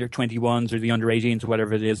the under-21s or the under-18s,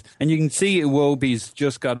 whatever it is. And you can see Iwobi's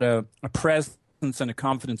just got a presence and a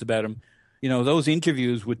confidence about him. You know, those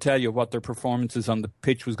interviews would tell you what their performances on the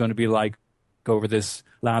pitch was going to be like over this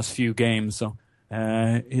last few games. So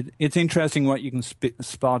it's interesting what you can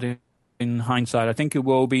spot in hindsight. I think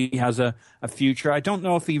Iwobi has a future. I don't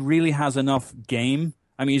know if he really has enough game.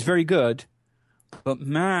 I mean, he's very good, but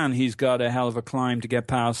man, he's got a hell of a climb to get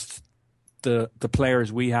past the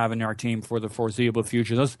players we have in our team for the foreseeable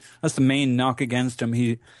future. That's the main knock against him.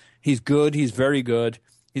 He's good. He's very good.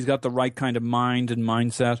 He's got the right kind of mind and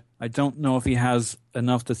mindset. I don't know if he has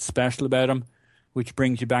enough that's special about him, which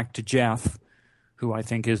brings you back to Jeff, who I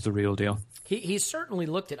think is the real deal. He's certainly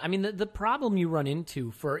looked at. I mean, the problem you run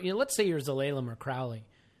into for, you know, let's say you're Zelalem or Crowley.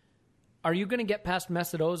 Are you going to get past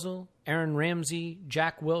Mesut Ozil, Aaron Ramsey,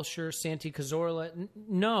 Jack Wilshere, Santi Cazorla?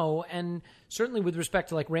 No, and certainly with respect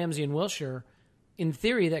to like Ramsey and Wilshere, in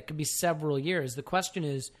theory that could be several years. The question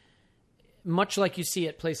is, much like you see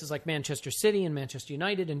at places like Manchester City and Manchester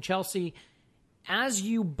United and Chelsea, as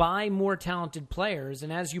you buy more talented players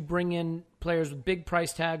and as you bring in players with big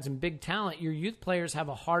price tags and big talent, your youth players have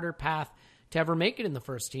a harder path to ever make it in the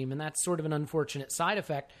first team, and that's sort of an unfortunate side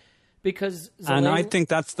effect. Because and I think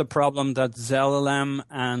that's the problem that Zelalem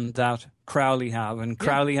and that Crowley have, and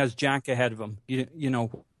Crowley has Jack ahead of him. You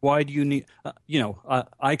know, why do you need? You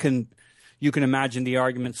can imagine the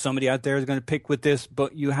argument somebody out there is going to pick with this,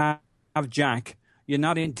 but you have Jack. You're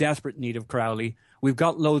not in desperate need of Crowley. We've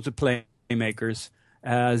got loads of playmakers.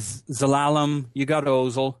 Zelalem, you got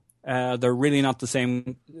Ozil. They're really not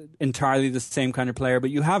entirely the same kind of player, but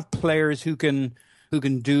you have players who can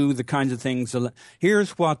do the kinds of things.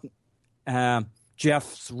 Here's what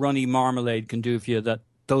Jeff's runny marmalade can do for you that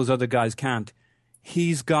those other guys can't.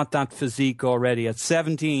 He's got that physique already. At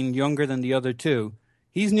 17, younger than the other two,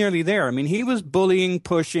 he's nearly there. I mean, he was bullying,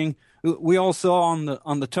 pushing. We all saw on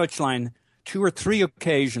the touchline 2 or 3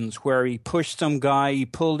 occasions where he pushed some guy, he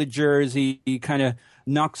pulled a jersey, he kind of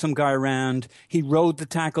knocked some guy around, he rode the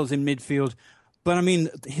tackles in midfield. But I mean,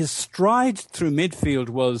 his stride through midfield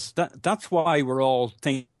was that's why we're all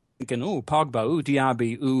thinking, oh, Pogba, oh,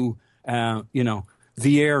 Diaby, oh,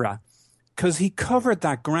 Vieira, because he covered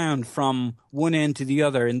that ground from one end to the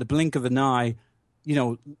other in the blink of an eye, you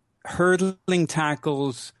know, hurdling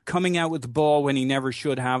tackles, coming out with the ball when he never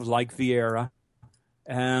should have, like Vieira.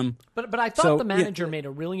 But I thought the manager made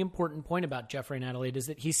a really important point about Jeffrey and Adelaide, is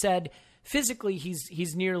that he said physically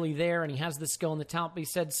he's nearly there and he has the skill and the talent, but he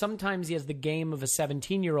said sometimes he has the game of a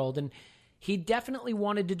 17-year-old, and he definitely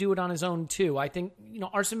wanted to do it on his own too. I think, you know,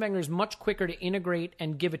 Arsene Wenger is much quicker to integrate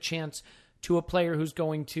and give a chance to a player who's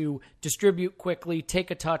going to distribute quickly,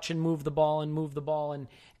 take a touch and move the ball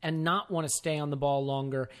and not want to stay on the ball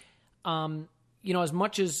longer. You know, as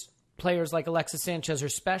much as players like Alexis Sanchez are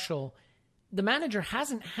special, the manager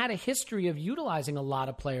hasn't had a history of utilizing a lot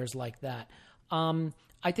of players like that.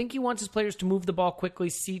 I think he wants his players to move the ball quickly,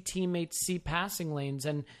 see teammates, see passing lanes.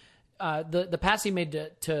 And the pass he made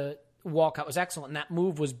to Walcott was excellent, and that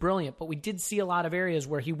move was brilliant. But we did see a lot of areas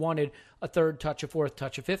where he wanted a third touch, a fourth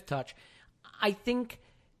touch, a fifth touch. I think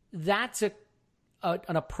that's an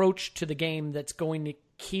approach to the game that's going to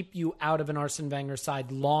keep you out of an Arsene Wenger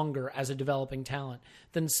side longer as a developing talent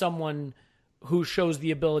than someone who shows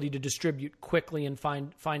the ability to distribute quickly and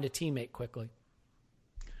find a teammate quickly.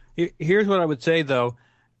 Here's what I would say, though.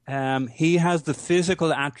 He has the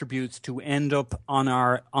physical attributes to end up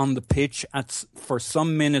on the pitch for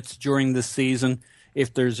some minutes during the season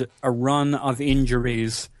if there's a run of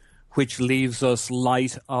injuries which leaves us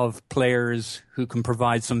light of players who can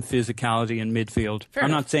provide some physicality in midfield. Fair I'm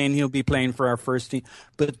enough. not saying he'll be playing for our first team,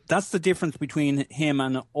 but that's the difference between him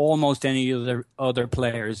and almost any other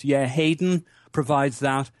players. Yeah, Hayden provides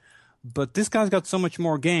that, but this guy's got so much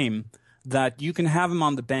more game that you can have him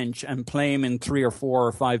on the bench and play him in 3 or 4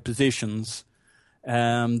 or 5 positions.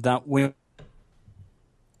 That will.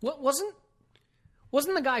 What wasn't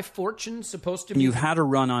the guy Fortune supposed to be? You've had a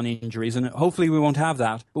run on injuries, and hopefully we won't have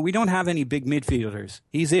that. But we don't have any big midfielders.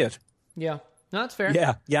 He's it. Yeah, no, that's fair.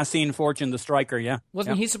 Yeah, Yassine Fortune, the striker. Yeah,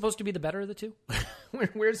 Wasn't he supposed to be the better of the two?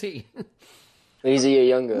 Where's he? He's a year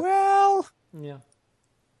younger. Well, Yeah.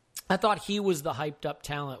 I thought he was the hyped up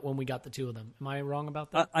talent when we got the two of them. Am I wrong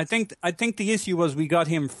about that? I think the issue was we got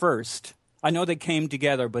him first. I know they came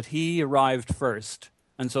together, but he arrived first.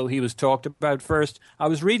 And so he was talked about first. I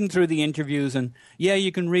was reading through the interviews, and yeah,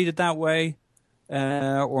 you can read it that way.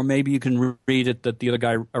 Or maybe you can read it that the other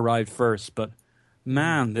guy arrived first. But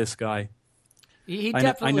man, this guy. He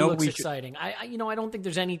definitely looks exciting. I don't think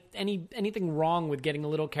there's anything wrong with getting a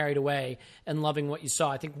little carried away and loving what you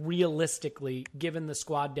saw. I think realistically, given the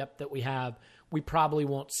squad depth that we have, we probably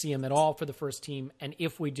won't see him at all for the first team. And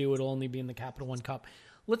if we do, it'll only be in the Capital One Cup.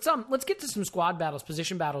 Let's get to some squad battles,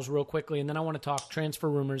 position battles real quickly, and then I want to talk transfer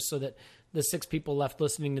rumors so that the 6 people left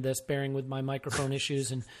listening to this, bearing with my microphone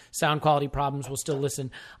issues and sound quality problems, will still listen.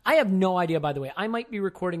 I have no idea, by the way. I might be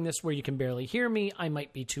recording this where you can barely hear me. I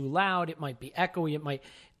might be too loud. It might be echoey.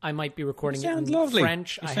 I might be recording it in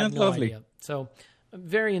French. I have no idea. So I'm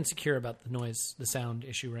very insecure about the sound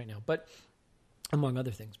issue right now, but among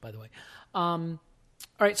other things, by the way. All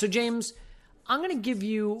right, so James, I'm going to give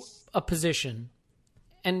you a position.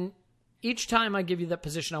 And each time I give you that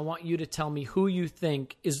position, I want you to tell me who you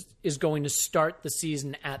think is going to start the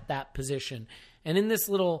season at that position. And in this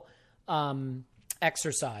little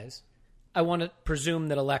exercise, I want to presume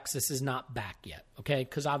that Alexis is not back yet, okay?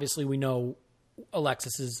 Because obviously we know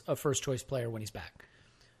Alexis is a first-choice player when he's back.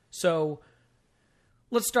 So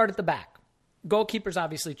let's start at the back. Goalkeepers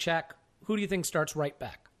obviously check. Who do you think starts right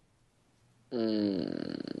back?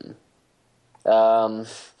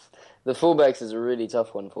 The fullbacks is a really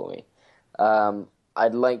tough one for me.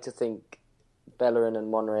 I'd like to think Bellerin and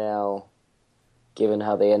Monreal, given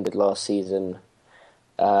how they ended last season.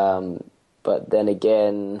 But then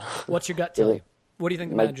again... What's your gut tell you? What do you think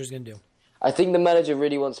the manager's going to do? I think the manager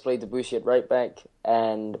really wants to play Debuchy at right back,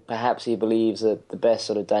 and perhaps he believes that the best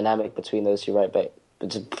sort of dynamic between those two right back... But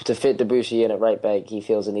to fit Debuchy in at right back, he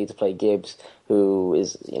feels the need to play Gibbs, who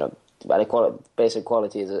is, at a basic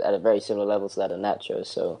quality is at a very similar level to that of Nacho.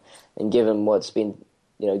 So, and given what's been,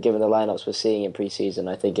 given the lineups we're seeing in preseason,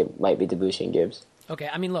 I think it might be Debuchy and Gibbs. Okay,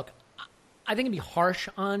 I mean, look, I think it'd be harsh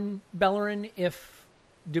on Bellerin if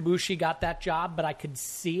Debuchy got that job, but I could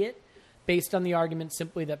see it based on the argument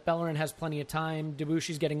simply that Bellerin has plenty of time,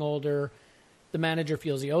 Debussy's getting older, the manager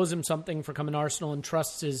feels he owes him something for coming to Arsenal and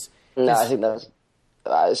trusts his... No, I think that's...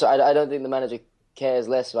 So I don't think the manager cares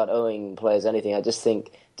less about owing players anything. I just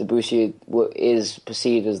think Debuchy is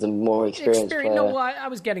perceived as the more experienced player. No, well, I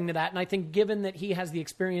was getting to that, and I think given that he has the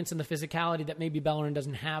experience and the physicality that maybe Bellerin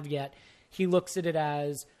doesn't have yet, he looks at it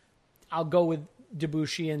as, I'll go with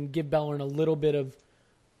Debuchy and give Bellerin a little bit of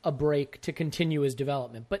a break to continue his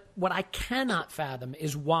development. But what I cannot fathom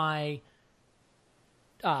is why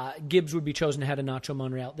Gibbs would be chosen ahead of Nacho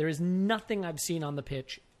Monreal. There is nothing I've seen on the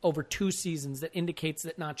pitch over 2 seasons that indicates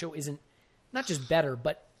that Nacho isn't not just better,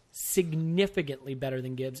 but significantly better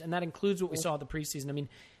than Gibbs, and that includes what we saw at the preseason. I mean,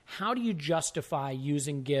 how do you justify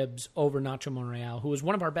using Gibbs over Nacho Monreal, who was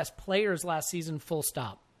one of our best players last season, full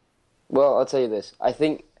stop? Well, I'll tell you this. I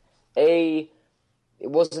think, it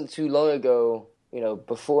wasn't too long ago,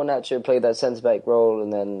 before Nacho played that centre-back role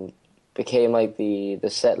and then became like the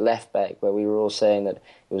set left-back, where we were all saying that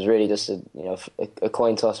it was really just a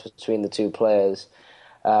coin toss between the two players.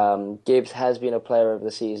 Gibbs has been a player over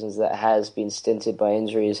the seasons that has been stinted by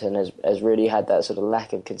injuries and has really had that sort of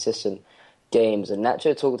lack of consistent games. And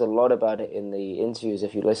Nacho talked a lot about it in the interviews,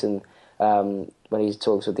 if you listen, when he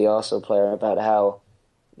talks with the Arsenal player about how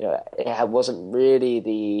it wasn't really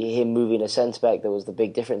him moving a centre-back that was the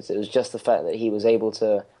big difference. It was just the fact that he was able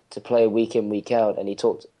to play week in, week out. And he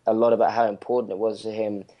talked a lot about how important it was to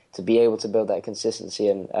him to be able to build that consistency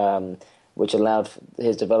and which allowed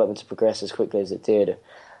his development to progress as quickly as it did.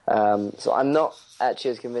 So I'm not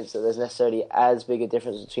actually as convinced that there's necessarily as big a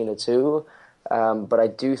difference between the two, but I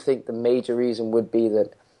do think the major reason would be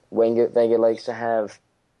that Wenger likes to have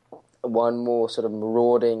one more sort of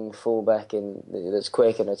marauding fullback that's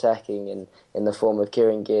quick and attacking in the form of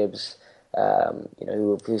Kieran Gibbs,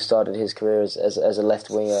 who started his career as a left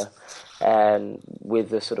winger. and with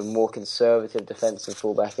the sort of more conservative defensive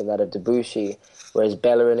fullback in that of Debuchy, whereas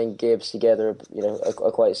Bellerin and Gibbs together,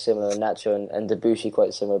 are quite similar, and Nacho and Debuchy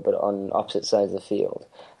quite similar, but on opposite sides of the field.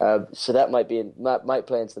 So that might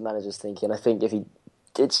play into the manager's thinking. I think if he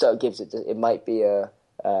did start Gibbs, it might be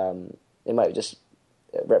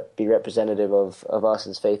be representative of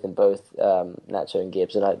Arsene's faith in both Nacho and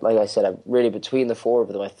Gibbs. And like I said, really between the four of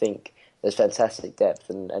them, I think there's fantastic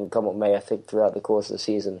depth. And come what may, I think throughout the course of the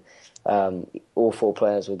season, all four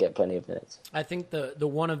players will get plenty of minutes. I think the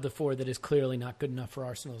one of the four that is clearly not good enough for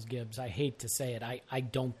Arsenal is Gibbs. I hate to say it. I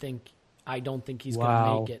don't think he's going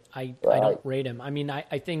to make it. I don't rate him. I mean,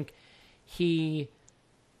 I think he.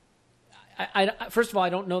 First of all, I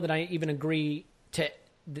don't know that I even agree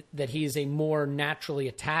that he is a more naturally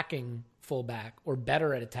attacking fullback or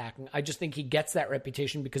better at attacking. I just think he gets that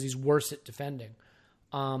reputation because he's worse at defending.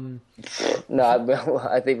 No,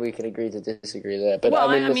 I think we can agree to disagree there. But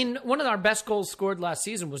I mean, one of our best goals scored last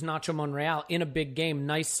season was Nacho Monreal in a big game.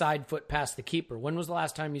 Nice side foot past the keeper. When was the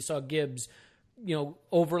last time you saw Gibbs,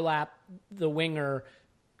 overlap the winger,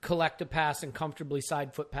 collect a pass, and comfortably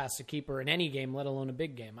side foot past the keeper in any game, let alone a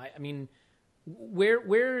big game? I mean,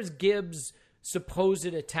 where is Gibbs' supposed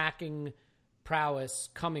attacking prowess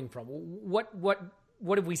coming from? What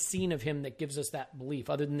have we seen of him that gives us that belief,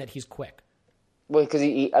 other than that he's quick? Well, because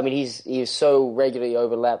he's so regularly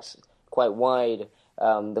overlaps quite wide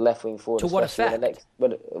the left wing forward. To what effect?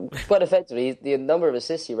 But effectively, the number of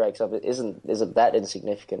assists he racks up isn't that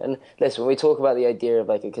insignificant. And listen, when we talk about the idea of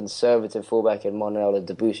like a conservative fullback in Monreal and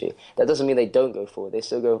Debuchy, that doesn't mean they don't go forward. They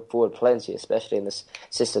still go forward plenty, especially in this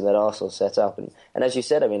system that Arsenal set up. And as you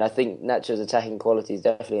said, I mean, I think Nacho's attacking qualities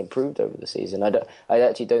definitely improved over the season. I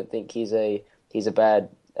actually don't think he's a bad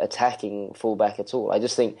attacking fullback at all. I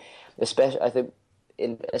just think, especially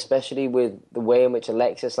with the way in which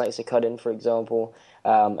Alexis likes to cut in, for example.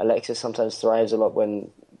 Alexis sometimes thrives a lot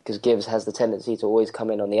because Gibbs has the tendency to always come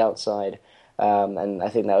in on the outside, and I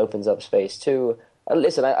think that opens up space too. And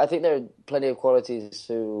listen, I think there are plenty of qualities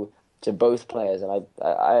to both players, and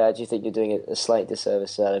I actually think you're doing a slight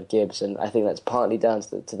disservice to that of Gibbs, and I think that's partly down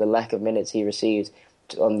to the lack of minutes he received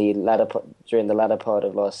during the latter part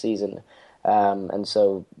of last season, and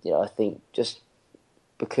so I think just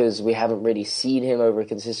because we haven't really seen him over a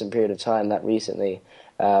consistent period of time that recently,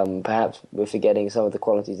 perhaps we're forgetting some of the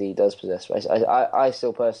qualities that he does possess. I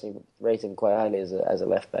still personally rate him quite highly as a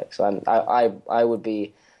left back, so I would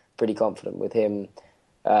be pretty confident with him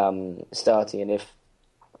starting. And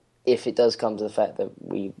if it does come to the fact that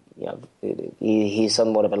he's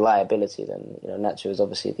somewhat of a liability, then Nacho is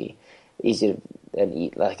obviously the easier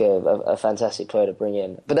and like a fantastic player to bring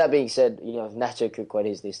in. But that being said, Nacho could quite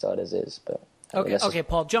easily start as is, but. Okay,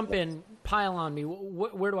 Paul, jump in, pile on me.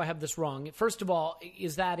 Where do I have this wrong? First of all,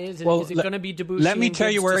 is it going to be Debuchy? Let me tell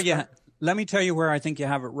you where I think you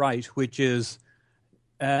have it right, which is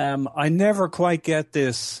I never quite get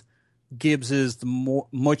this. Gibbs is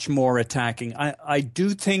much more attacking. I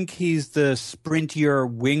do think he's the sprintier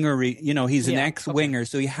winger. He's an ex-winger,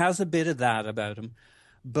 so he has a bit of that about him.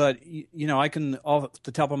 But, I can, off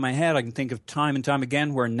the top of my head, I can think of time and time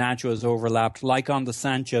again where Nacho has overlapped, like on the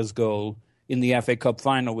Sanchez goal in the FA Cup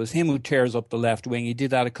final. It was him who tears up the left wing. He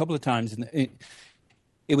did that a couple of times.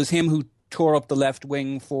 It was him who tore up the left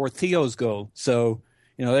wing for Theo's goal. So,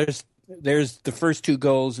 there's the first two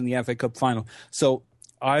goals in the FA Cup final. So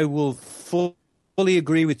I will fully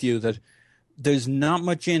agree with you that there's not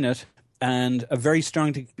much in it, and a very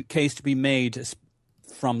strong case to be made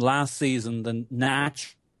from last season that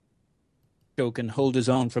Nacho can hold his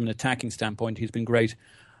own from an attacking standpoint. He's been great.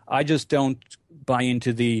 I just don't buy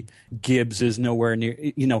into the Gibbs is nowhere near,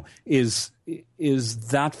 is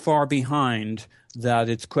that far behind that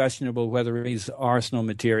it's questionable whether he's Arsenal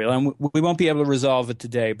material. And we won't be able to resolve it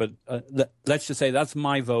today, but let's just say that's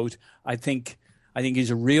my vote. I think he's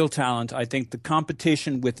a real talent. I think the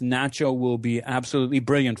competition with Nacho will be absolutely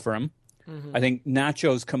brilliant for him. Mm-hmm. I think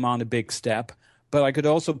Nacho's come on a big step. But I could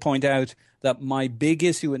also point out that my big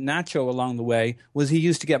issue with Nacho along the way was he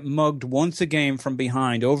used to get mugged once a game from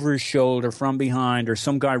behind, over his shoulder, from behind, or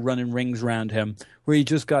some guy running rings around him, where he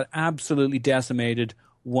just got absolutely decimated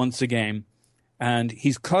once a game. And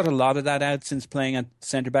he's cut a lot of that out since playing at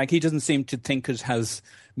centre-back. He doesn't seem to think it has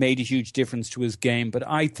made a huge difference to his game, but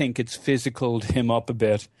I think it's physicaled him up a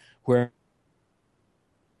bit, where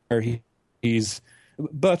he's...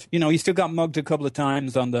 But, he still got mugged a couple of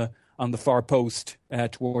times on the far post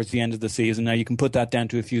towards the end of the season. Now, you can put that down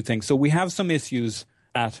to a few things. So we have some issues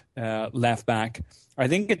at left back. I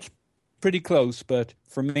think it's pretty close, but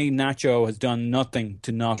for me, Nacho has done nothing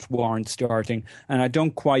to not warrant starting. And I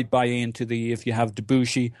don't quite buy into if you have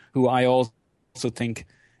Debuchy, who I also think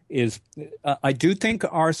is I do think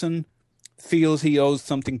Arsene feels he owes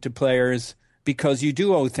something to players, because you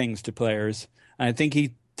do owe things to players. And I think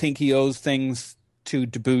he owes things to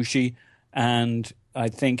Debuchy, and I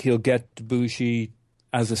think he'll get Debuchy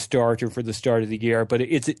as a starter for the start of the year. But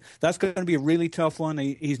that's going to be a really tough one.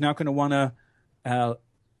 He's not going to want to.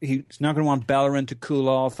 He's not going to want Bellerin to cool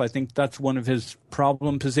off. I think that's one of his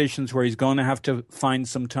problem positions where he's going to have to find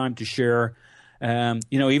some time to share.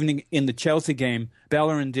 Even in the Chelsea game,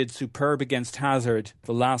 Bellerin did superb against Hazard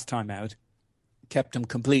the last time out. Kept him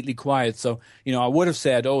completely quiet. So, I would have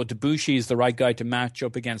said, Debuchy is the right guy to match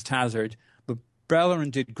up against Hazard. But Bellerin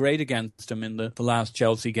did great against him in the last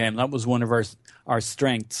Chelsea game. That was one of our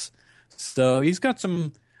strengths. So he's got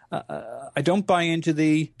some... I don't buy into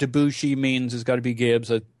the Debuchy means it's got to be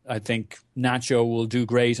Gibbs. I think Nacho will do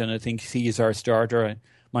great, and I think he's our starter.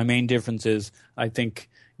 My main difference is I think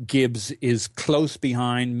Gibbs is close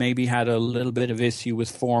behind, maybe had a little bit of issue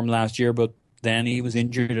with form last year, but then he was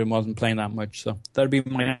injured and wasn't playing that much. So that'd be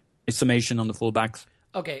my summation on the fullbacks.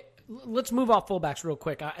 Okay, let's move off fullbacks real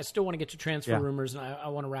quick. I still want to get to transfer rumors, and I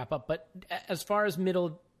want to wrap up. But as far as middle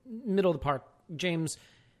of the park, James,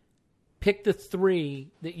 pick the three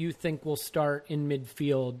that you think will start in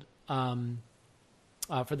midfield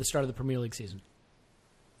for the start of the Premier League season.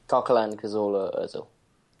 Coquelin, Cazorla, Ozil.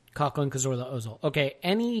 Coquelin, Cazorla, Ozil. Okay,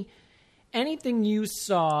 anything you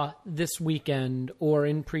saw this weekend or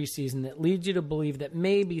in preseason that leads you to believe that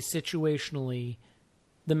maybe situationally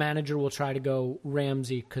the manager will try to go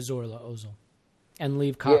Ramsey, Cazorla, Ozil and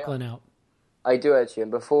leave Coquelin out? I do, actually.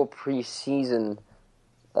 And before preseason,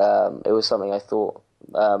 it was something I thought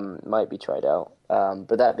might be tried out.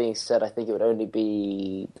 But that being said, I think it would only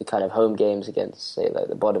be the kind of home games against, say, like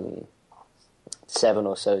the bottom 7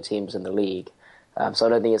 or so teams in the league. So I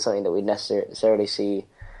don't think it's something that we necessarily see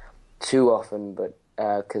too often, but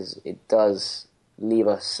because it does leave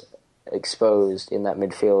us exposed in that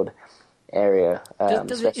midfield area.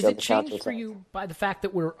 Is it changed for you by the fact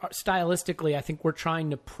that we're stylistically, I think we're trying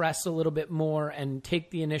to press a little bit more and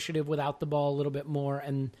take the initiative without the ball a little bit more,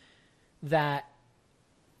 and that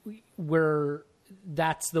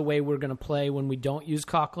that's the way we're going to play when we don't use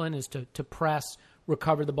Coquelin, is to press,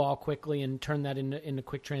 recover the ball quickly, and turn that into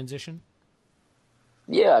quick transition?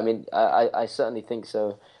 Yeah, I mean, I certainly think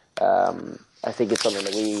so. I think it's something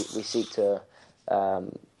that we seek to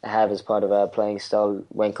have as part of our playing style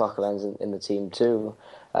when Coquelin's in the team too.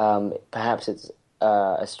 Perhaps it's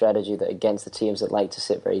a strategy that against the teams that like to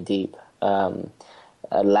sit very deep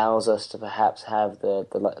allows us to perhaps have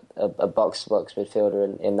a box-to-box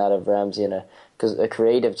midfielder in that of Ramsey, and because a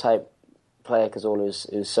creative type player,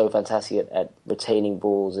 Cazorla is so fantastic at retaining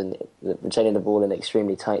balls and retaining the ball in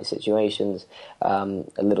extremely tight situations, a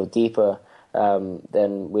little deeper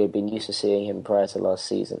than we had been used to seeing him prior to last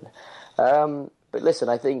season. But listen,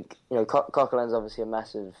 I think Coquelin's obviously a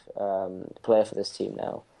massive player for this team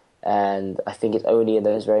now, and I think it's only in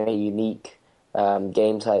those very unique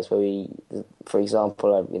game types where we, for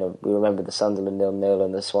example, we remember the Sunderland 0-0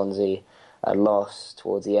 and the Swansea loss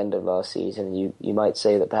towards the end of last season. You might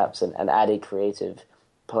say that perhaps an added creative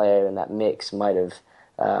player in that mix might have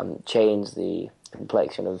changed the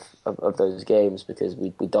complexion of those games, because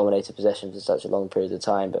we dominated possession for such a long period of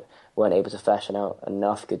time, but weren't able to fashion out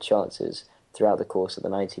enough good chances throughout the course of the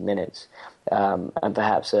 90 minutes. And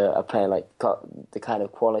perhaps a player like the kind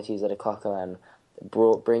of qualities that a Coquelin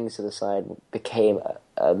brings to the side became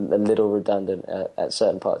a little redundant at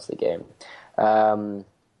certain parts of the game.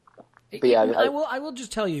 But yeah, I will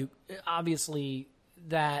just tell you, obviously,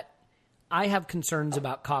 that I have concerns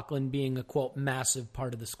about Coquelin being a, quote, massive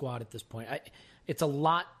part of the squad at this point. It's a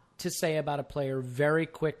lot to say about a player very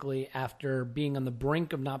quickly after being on the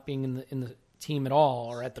brink of not being in the team at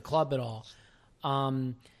all or at the club at all.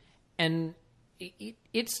 And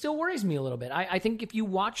it still worries me a little bit. I think if you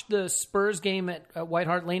watch the Spurs game at White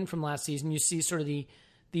Hart Lane from last season, you see sort of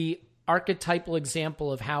the archetypal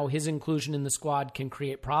example of how his inclusion in the squad can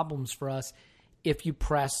create problems for us if you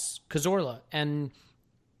press Cazorla. And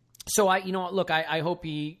so I hope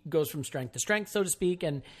he goes from strength to strength, so to speak,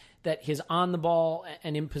 and that his on the ball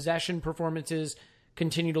and in possession performances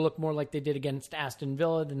continue to look more like they did against Aston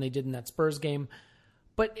Villa than they did in that Spurs game.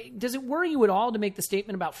 But does it worry you at all to make the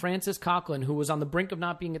statement about Francis Coquelin, who was on the brink of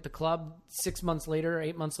not being at the club 8 months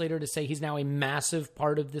later, to say he's now a massive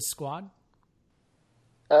part of this squad?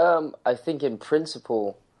 I think in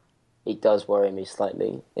principle, it does worry me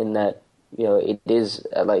slightly in that, it is,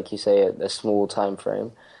 like you say, a small time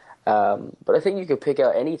frame. But I think you could pick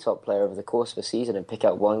out any top player over the course of a season and pick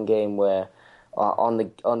out one game where on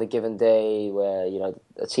the given day where,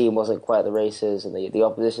 a team wasn't quite at the races and the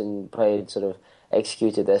opposition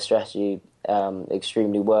executed their strategy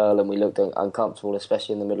extremely well, and we looked uncomfortable,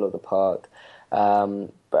 especially in the middle of the park.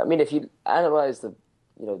 But I mean, if you analyse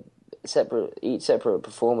each separate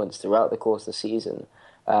performance throughout the course of the season,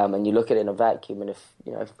 and you look at it in a vacuum, and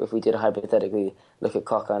if we did hypothetically look at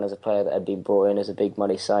Coquelin as a player that had been brought in as a big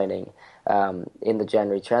money signing in the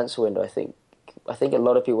January transfer window, I think a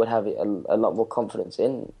lot of people would have a lot more confidence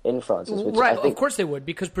in Francis. Which Right, I think, of course they would,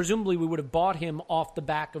 because presumably we would have bought him off the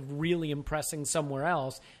back of really impressing somewhere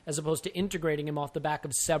else, as opposed to integrating him off the back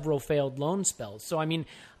of several failed loan spells. So, I mean,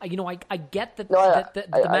 I get that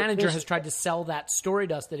the manager has tried to sell that story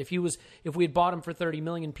to us, that if we had bought him for $30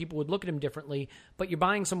 million, people would look at him differently. But you're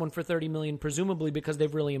buying someone for $30 million, presumably because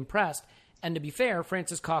they've really impressed. And to be fair,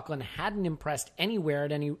 Francis Coquelin hadn't impressed anywhere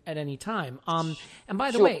at any time. And by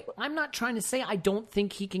the way, I'm not trying to say I don't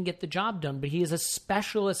think he can get the job done, but he is a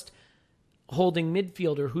specialist holding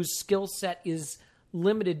midfielder whose skill set is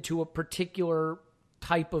limited to a particular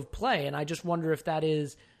type of play. And I just wonder if that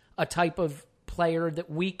is a type of player that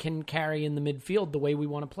we can carry in the midfield the way we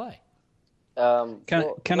want to play.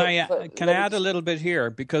 Can I add a little bit here?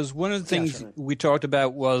 Because one of the things we talked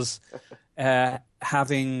about was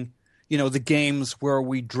having, the games where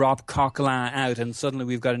we drop Coquelin out and suddenly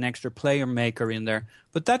we've got an extra player maker in there.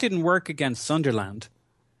 But that didn't work against Sunderland.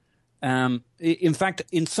 In fact,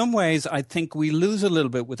 in some ways, I think we lose a little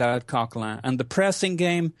bit without Coquelin. And the pressing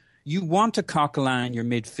game, you want a Coquelin in your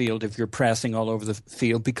midfield if you're pressing all over the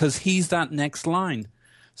field, because he's that next line.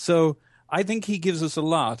 So I think he gives us a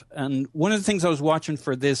lot. And one of the things I was watching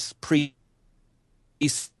for this pre-season,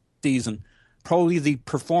 probably the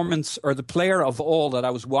performance or the player of all that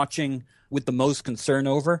I was watching with the most concern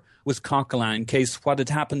over was Coquelin, in case what had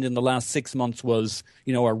happened in the last 6 months was,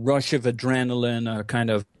 a rush of adrenaline, a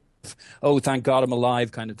kind of, oh, thank God I'm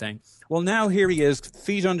alive kind of thing. Well, now here he is,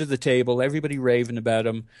 feet under the table, everybody raving about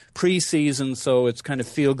him, pre-season, so it's kind of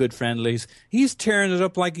feel-good friendlies. He's tearing it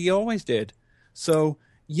up like he always did. So,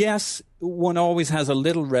 yes, one always has a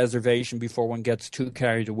little reservation before one gets too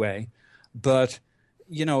carried away, but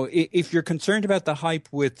if you're concerned about the hype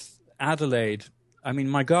with Adelaide, I mean,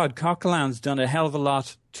 my God, Coquelin's done a hell of a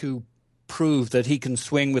lot to prove that he can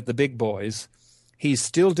swing with the big boys. He's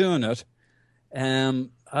still doing it.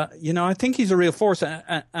 I think he's a real force.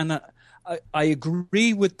 And I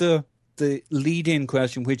agree with the lead-in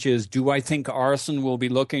question, which is, do I think Arsene will be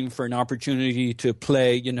looking for an opportunity to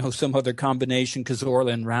play, some other combination,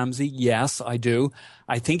 Cazorla and Ramsey? Yes, I do.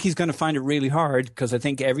 I think he's going to find it really hard, because I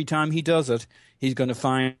think every time he does it, he's going to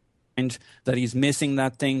find that he's missing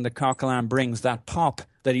that thing that Coquelin brings, that pop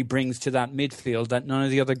that he brings to that midfield that none of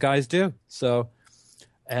the other guys do. So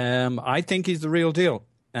I think he's the real deal.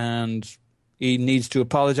 And he needs to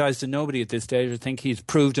apologize to nobody at this stage. I think he's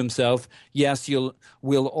proved himself. Yes,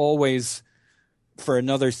 we'll always,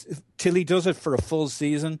 till he does it for a full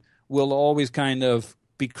season, we'll always kind of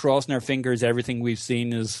be crossing our fingers. Everything we've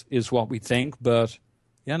seen is what we think. But,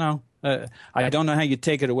 I don't know how you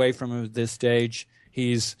take it away from him at this stage.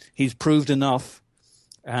 He's proved enough.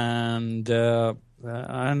 And I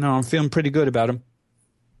don't know, I'm feeling pretty good about him.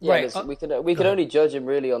 Yeah, right. We can only judge him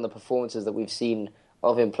really on the performances that we've seen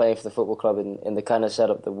of him playing for the football club in the kind of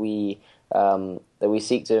setup that we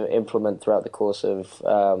seek to implement throughout the course of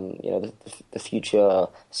the future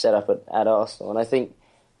setup at Arsenal. And I think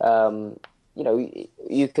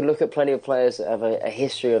you can look at plenty of players that have a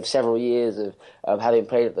history of several years of having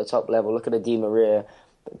played at the top level. Look at a Di Maria,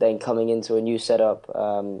 then coming into a new setup,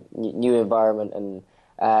 new environment,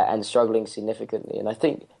 and struggling significantly. And I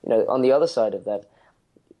think on the other side of that,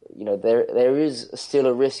 there is still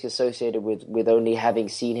a risk associated with only having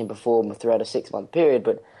seen him perform throughout a 6-month period,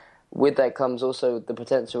 but with that comes also the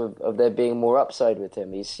potential of there being more upside with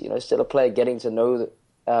him. He's still a player getting to know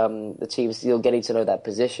the team, still getting to know that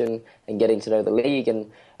position and getting to know the league,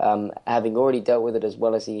 and having already dealt with it as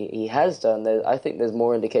well as he has done. I think there's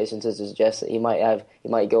more indication to suggest that he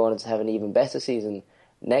might go on to have an even better season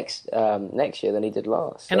next year than he did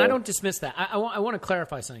last. So. And I don't dismiss that. I want to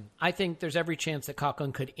clarify something. I think there's every chance that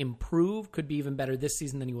Coquelin could improve, could be even better this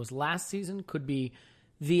season than he was last season, could be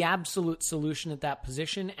the absolute solution at that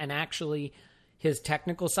position, and actually his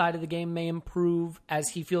technical side of the game may improve as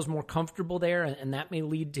he feels more comfortable there, and that may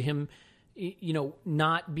lead to him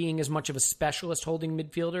not being as much of a specialist holding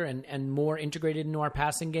midfielder and more integrated into our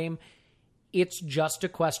passing game. It's just a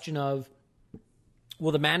question of,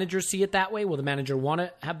 will the manager see it that way? Will the manager want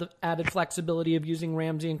to have the added flexibility of using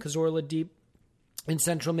Ramsey and Cazorla deep in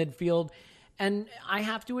central midfield? And I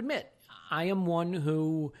have to admit, I am one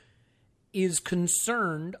who is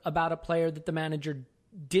concerned about a player that the manager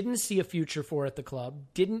didn't see a future for at the club,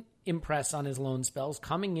 didn't impress on his loan spells,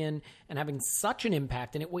 coming in and having such an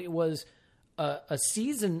impact. And it was a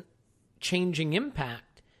season game-changing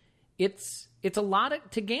impact, it's a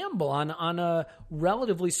lot to gamble on a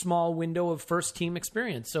relatively small window of first-team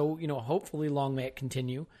experience. So, hopefully long may it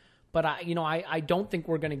continue. But, I don't think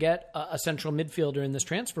we're going to get a central midfielder in this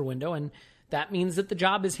transfer window, and that means that the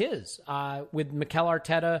job is his. With Mikel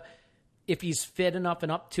Arteta, if he's fit enough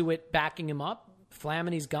and up to it, backing him up,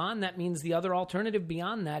 Flamini's gone, that means the other alternative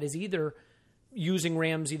beyond that is either using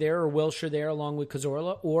Ramsey there or Wilshere there along with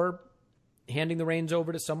Cazorla, or handing the reins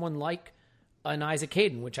over to someone like an Isaac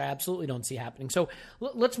Hayden, which I absolutely don't see happening. So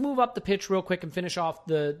let's move up the pitch real quick and finish off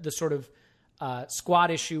the sort of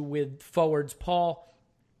squad issue with forwards. Paul,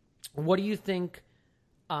 what do you think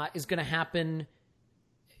is going to happen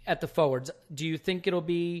at the forwards? Do you think it'll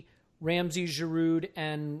be Ramsey, Giroud,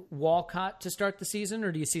 and Walcott to start the season,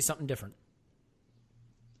 or do you see something different?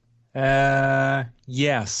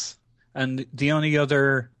 Yes. And the only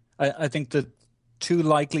other, I think the two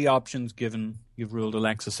likely options, given you've ruled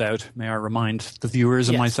Alexis out, may I remind the viewers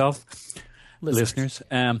and myself, listeners.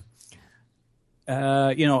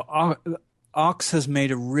 Ox has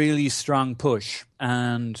made a really strong push,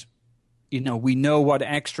 and we know what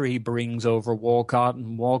extra he brings over Walcott,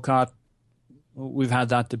 and Walcott, we've had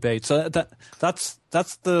that debate. So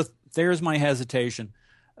there's my hesitation.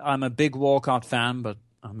 I'm a big Walcott fan, but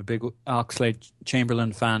I'm a big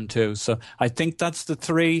Oxlade-Chamberlain fan too. So I think that's the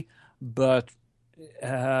three, but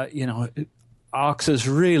Ox is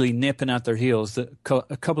really nipping at their heels. A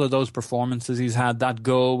couple of those performances he's had, that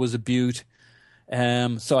goal was a beaut.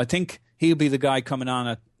 So I think he'll be the guy coming on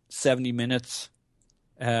at 70 minutes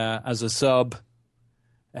as a sub.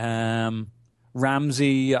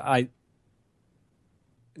 Ramsey, has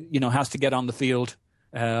to get on the field.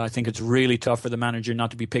 I think it's really tough for the manager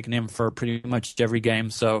not to be picking him for pretty much every game.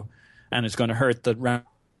 So, and it's going to hurt that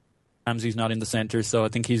Ramsey's not in the center. So I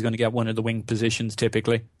think he's going to get one of the wing positions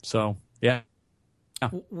typically. So, yeah.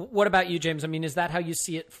 What about you, James? I mean, is that how you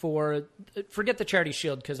see it forget the Charity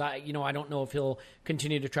Shield, because I don't know if he'll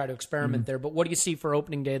continue to try to experiment there, but what do you see for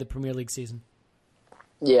opening day of the Premier League season?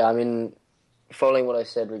 Yeah, I mean, following what I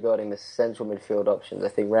said regarding the central midfield options, I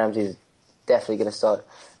think Ramsey's definitely going to start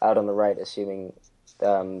out on the right, assuming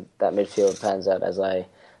that midfield pans out as I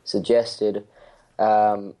suggested.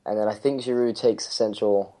 And then I think Giroud takes the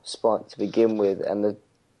central spot to begin with, and the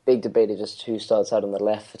big debate is just who starts out on the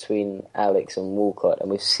left between Alex and Walcott. And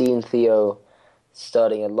we've seen Theo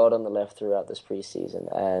starting a lot on the left throughout this preseason.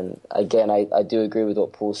 And again, I do agree with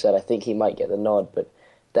what Paul said. I think he might get the nod, but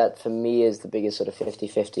that for me is the biggest sort of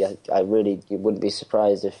 50-50. I really wouldn't be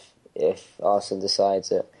surprised if Arsene decides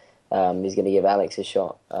that he's going to give Alex a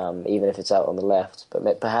shot, even if it's out on the left.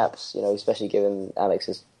 But perhaps, especially given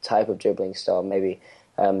Alex's type of dribbling style, maybe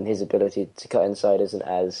his ability to cut inside isn't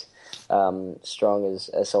as strong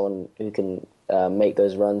as someone who can make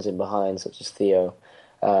those runs in behind, such as Theo.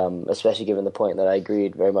 Especially given the point that I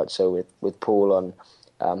agreed very much so with Paul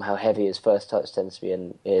on how heavy his first touch tends to be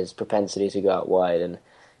and his propensity to go out wide, and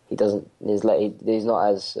he's not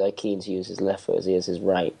as keen to use his left foot as he is his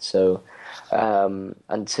right. So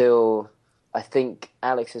until I think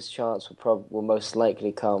Alex's chance will most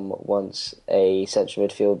likely come once a central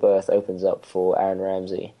midfield berth opens up for Aaron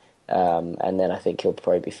Ramsey, and then I think he'll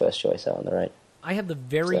probably be first choice out on the right. I have the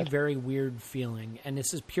very weird feeling, and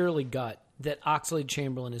this is purely gut, that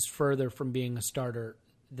Oxlade-Chamberlain is further from being a starter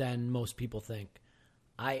than most people think.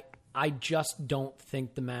 I just don't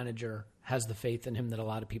think the manager has the faith in him that a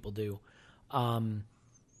lot of people do.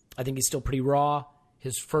 I think he's still pretty raw.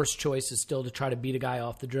 His first choice is still to try to beat a guy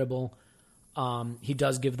off the dribble. He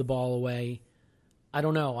does give the ball away. I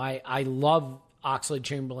don't know. I love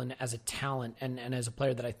Oxlade-Chamberlain as a talent and as a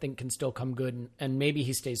player that I think can still come good, and maybe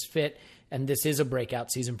he stays fit, and this is a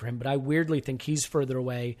breakout season for him. But I weirdly think he's further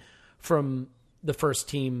away from the first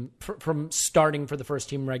team, from starting for the first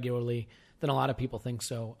team regularly than a lot of people think.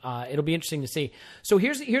 So it'll be interesting to see. So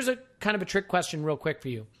here's a kind of a trick question real quick for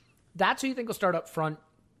you. That's who you think will start up front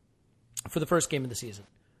for the first game of the season.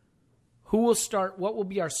 Who will start? What will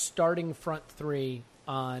be our starting front three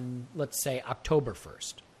on, let's say, October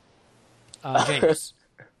 1st? James.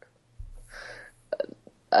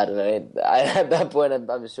 I don't know. At that point,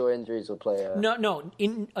 I'm sure injuries will play. No.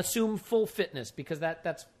 Assume full fitness, because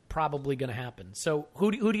that's probably going to happen. So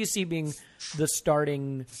who do you see being the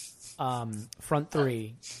starting front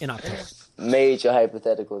three in October? Major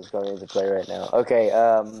hypotheticals coming into play right now. Okay,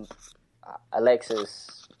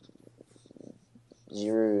 Alexis,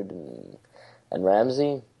 Giroud, and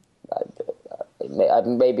Ramsey.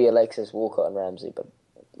 Maybe Alexis, Walcott, and Ramsey, but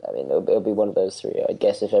I mean it'll be one of those three, I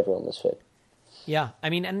guess, if everyone was fit. Yeah, I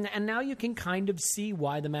mean, and now you can kind of see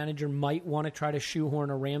why the manager might want to try to shoehorn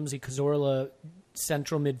a Ramsey-Cazorla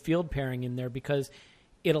central midfield pairing in there, because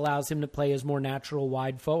it allows him to play as more natural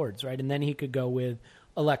wide forwards, right? And then he could go with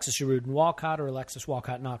Alexis Giroud and Walcott, or Alexis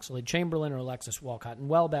Walcott and Oxlade-Chamberlain, or Alexis Walcott and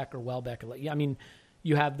Welbeck, or Welbeck. I mean,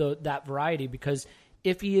 you have that variety, because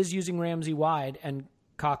if he is using Ramsey wide and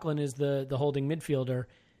Coquelin is the holding midfielder,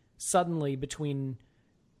 suddenly between,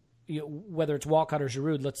 whether it's Walcott or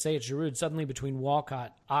Giroud, let's say it's Giroud, suddenly between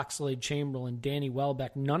Walcott, Oxlade-Chamberlain, Danny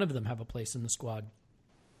Welbeck, none of them have a place in the squad.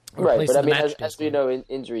 Right, but I mean, as we know,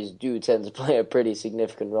 injuries do tend to play a pretty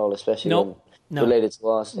significant role, especially when related to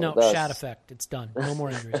Arsenal. No, Shad effect. It's done. No more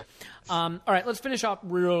injuries. All right, let's finish up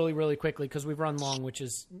really, really quickly, because we've run long, which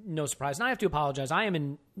is no surprise. And I have to apologize. I am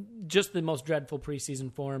in just the most dreadful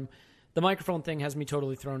preseason form. The microphone thing has me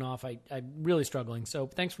totally thrown off. I'm really struggling. So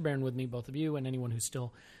thanks for bearing with me, both of you, and anyone who's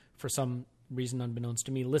still, for some reason unbeknownst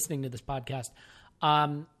to me, listening to this podcast.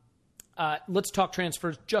 Let's talk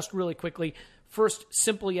transfers just really quickly. First,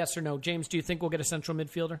 simple yes or no. James, do you think we'll get a central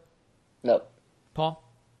midfielder? No. Paul?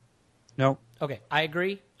 No. Okay, I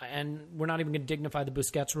agree. And we're not even going to dignify the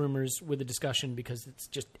Busquets rumors with a discussion, because it's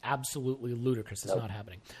just absolutely ludicrous. It's not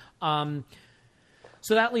happening.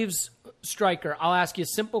 So that leaves striker. I'll ask you a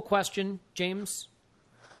simple question, James.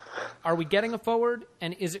 Are we getting a forward,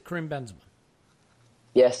 and is it Karim Benzema?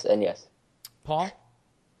 Yes and yes. Paul?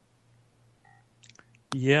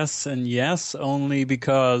 Yes and yes, only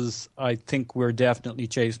because I think we're definitely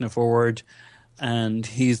chasing a forward, and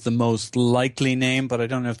he's the most likely name, but I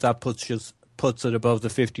don't know if that puts it above the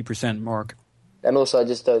 50% mark. And also, I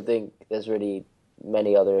just don't think there's really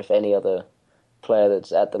many other, if any other, player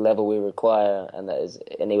that's at the level we require and that is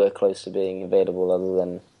anywhere close to being available, other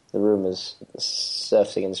than the rumours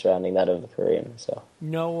surfacing and surrounding that of Karim. So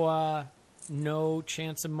no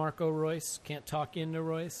chance of Marco Reus. Can't talk into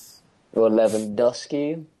Reus. Or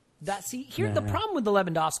Lewandowski. The problem with the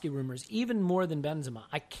Lewandowski rumors, even more than Benzema,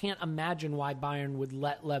 I can't imagine why Bayern would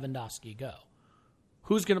let Lewandowski go.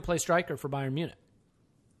 Who's going to play striker for Bayern Munich?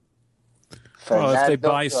 Well, if they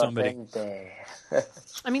buy somebody.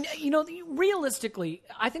 I mean, realistically,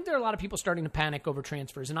 I think there are a lot of people starting to panic over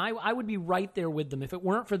transfers, and I would be right there with them if it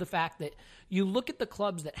weren't for the fact that you look at the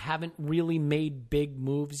clubs that haven't really made big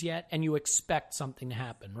moves yet, and you expect something to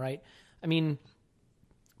happen, right? I mean,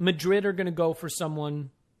 Madrid are going to go for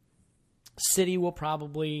someone. City will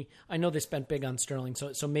probably. I know they spent big on Sterling,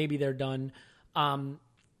 so maybe they're done.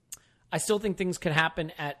 I still think things could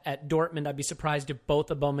happen at Dortmund. I'd be surprised if both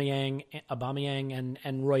Aubameyang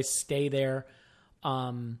and Reus stay there,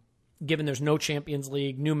 given there's no Champions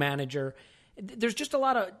League, new manager. There's just a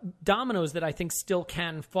lot of dominoes that I think still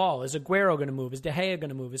can fall. Is Aguero going to move? Is De Gea going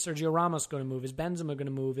to move? Is Sergio Ramos going to move? Is Benzema going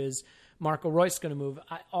to move? Is Marco Reus going to move?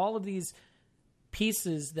 All of these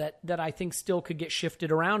pieces that I think still could get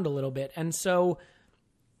shifted around a little bit. And so,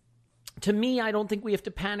 to me, I don't think we have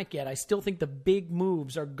to panic yet. I still think the big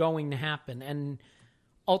moves are going to happen. And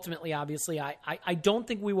ultimately, obviously, I don't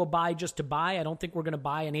think we will buy just to buy. I don't think we're going to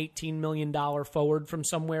buy an $18 million forward from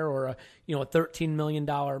somewhere, or a $13 million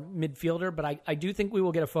midfielder. But I do think we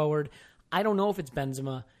will get a forward. I don't know if it's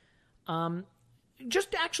Benzema.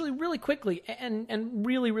 Just actually really quickly, and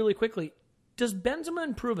really, really quickly, does Benzema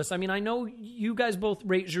improve us? I mean, I know you guys both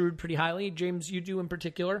rate Giroud pretty highly. James, you do in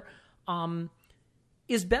particular.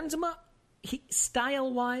 Is Benzema,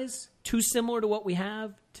 style-wise, too similar to what we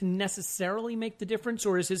have to necessarily make the difference,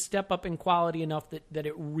 or is his step up in quality enough that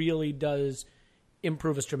it really does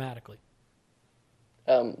improve us dramatically?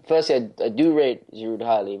 Firstly, I do rate Giroud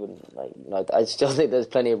highly, but I still think there's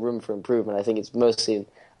plenty of room for improvement. I think it's mostly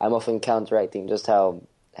I'm often counteracting just how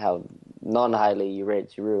non-highly you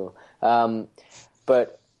rate Giroud.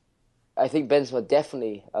 But I think Benzema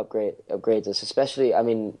definitely upgrades us, especially, I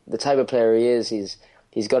mean, the type of player he is.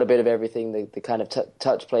 He's got a bit of everything. The kind of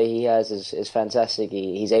touch play he has is fantastic.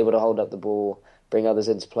 He's able to hold up the ball, bring others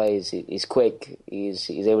into plays. He's quick. He's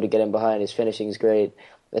able to get in behind. His finishing is great.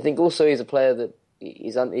 I think also he's a player that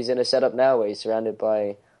he's in a setup now where he's surrounded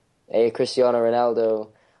by Cristiano Ronaldo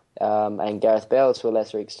and Gareth Bale to a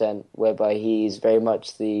lesser extent, whereby he's very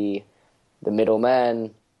much the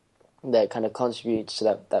middleman that kind of contributes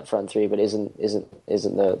to that front three, but isn't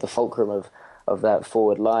the fulcrum of that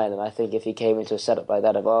forward line. And I think if he came into a setup like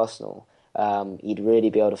that of Arsenal, he'd really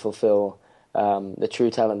be able to fulfill the true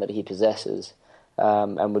talent that he possesses,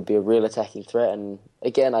 and would be a real attacking threat. And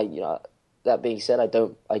again, that being said, I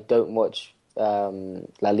don't watch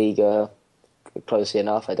La Liga closely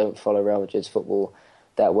enough. I don't follow Real Madrid's football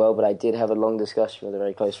that well, but I did have a long discussion with a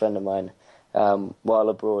very close friend of mine while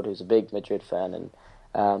abroad, who's a big Madrid fan,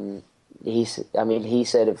 and he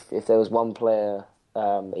said if there was one player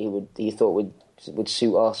he thought would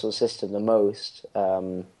suit Arsenal's system the most,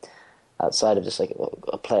 outside of just like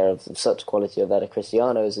a player of such quality of that of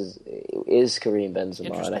Cristiano's is Karim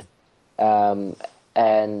Benzema.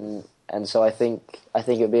 And so I think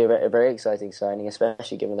it would be a very exciting signing,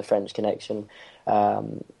 especially given the French connection.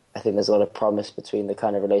 I think there's a lot of promise between the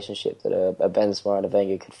kind of relationship that a Benzema and a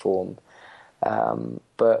Wenger could form.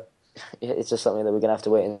 But it's just something that we're going to have to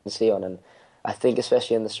wait and see on. And I think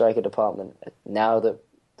especially in the striker department, now that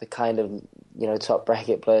the kind of top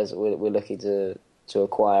bracket players that we're looking to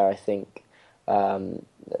acquire, I think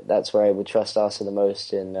that's where I would trust Arsenal the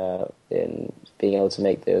most in being able to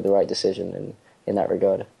make the right decision in that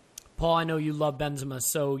regard. Paul, I know you love Benzema,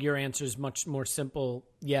 so your answer is much more simple.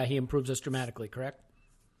 Yeah, he improves us dramatically, correct?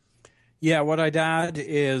 Yeah, what I'd add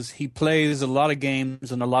is he plays a lot of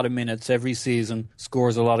games and a lot of minutes every season,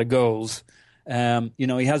 scores a lot of goals. He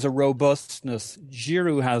has a robustness.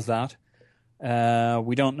 Giroud has that.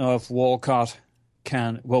 We don't know if Walcott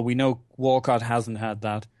can. Well, we know Walcott hasn't had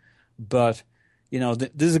that. But,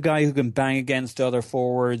 this is a guy who can bang against other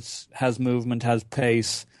forwards, has movement, has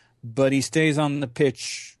pace, but he stays on the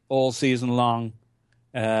pitch all season long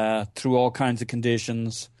through all kinds of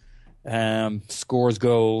conditions, scores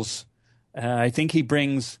goals. I think he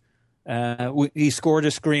brings he scored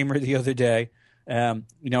a screamer the other day.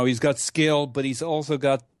 He's got skill, but he's also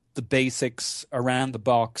got the basics around the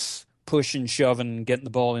box, pushing, shoving, getting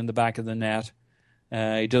the ball in the back of the net.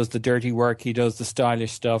 He does the dirty work. He does the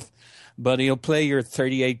stylish stuff. But he'll play your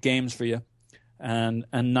 38 games for you and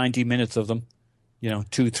 90 minutes of them,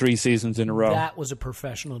 2-3 seasons in a row. That was a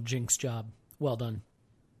professional jinx job. Well done.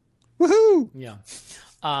 Woohoo! Yeah.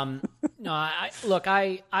 No,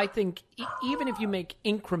 I think even if you make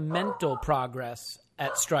incremental progress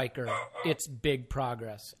at striker, it's big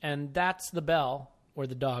progress. And that's the bell or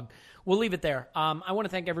the dog. We'll leave it there. I want to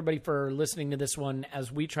thank everybody for listening to this one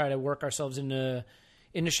as we try to work ourselves into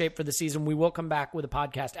shape for the season. We will come back with a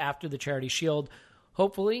podcast after the Charity Shield.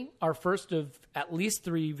 Hopefully, our first of at least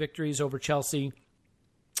 3 victories over Chelsea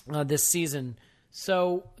this season.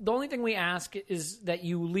 So the only thing we ask is that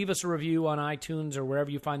you leave us a review on iTunes or wherever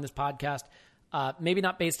you find this podcast. Maybe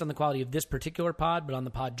not based on the quality of this particular pod, but on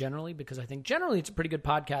the pod generally, because I think generally it's a pretty good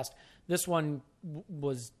podcast. This one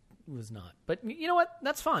was not. But you know what?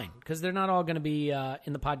 That's fine, because they're not all going to be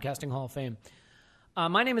in the Podcasting Hall of Fame.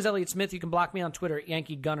 My name is Elliot Smith. You can block me on Twitter at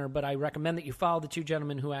Yankee Gunner, but I recommend that you follow the 2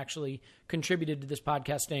 gentlemen who actually contributed to this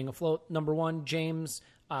podcast staying afloat. Number 1, James.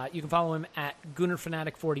 You can follow him at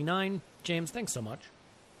GoonerFanatic49. James, thanks so much.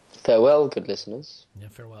 Farewell, good listeners. Yeah,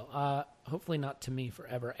 farewell. Hopefully not to me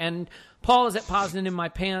forever. And Paul is at Posnan in my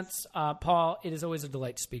pants. Paul, it is always a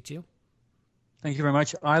delight to speak to you. Thank you very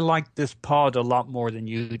much. I liked this pod a lot more than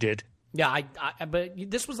you did. Yeah, but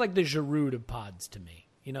this was like the Giroud of pods to me.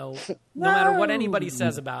 No matter what anybody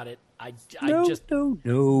says about it, I'm just not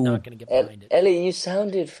going to get behind it. Ellie, you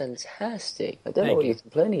sounded fantastic. I don't know what you're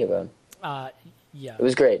complaining about. Yeah. It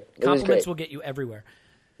was great. Compliments will get you everywhere.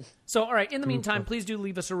 So, all right, in the meantime, please do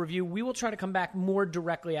leave us a review. We will try to come back more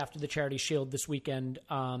directly after the Charity Shield this weekend.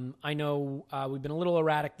 I know we've been a little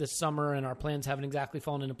erratic this summer, and our plans haven't exactly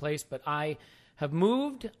fallen into place, but I have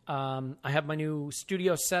moved. I have my new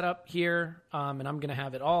studio set up here, and I'm going to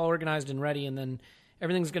have it all organized and ready, and then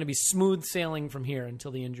everything's going to be smooth sailing from here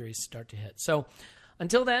until the injuries start to hit. So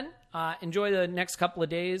until then, enjoy the next couple of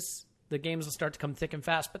days. The games will start to come thick and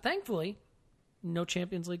fast, but thankfully, no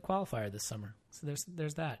Champions League qualifier this summer. So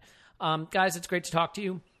there's that. Guys, it's great to talk to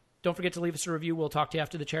you. Don't forget to leave us a review. We'll talk to you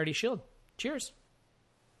after the Charity Shield. Cheers.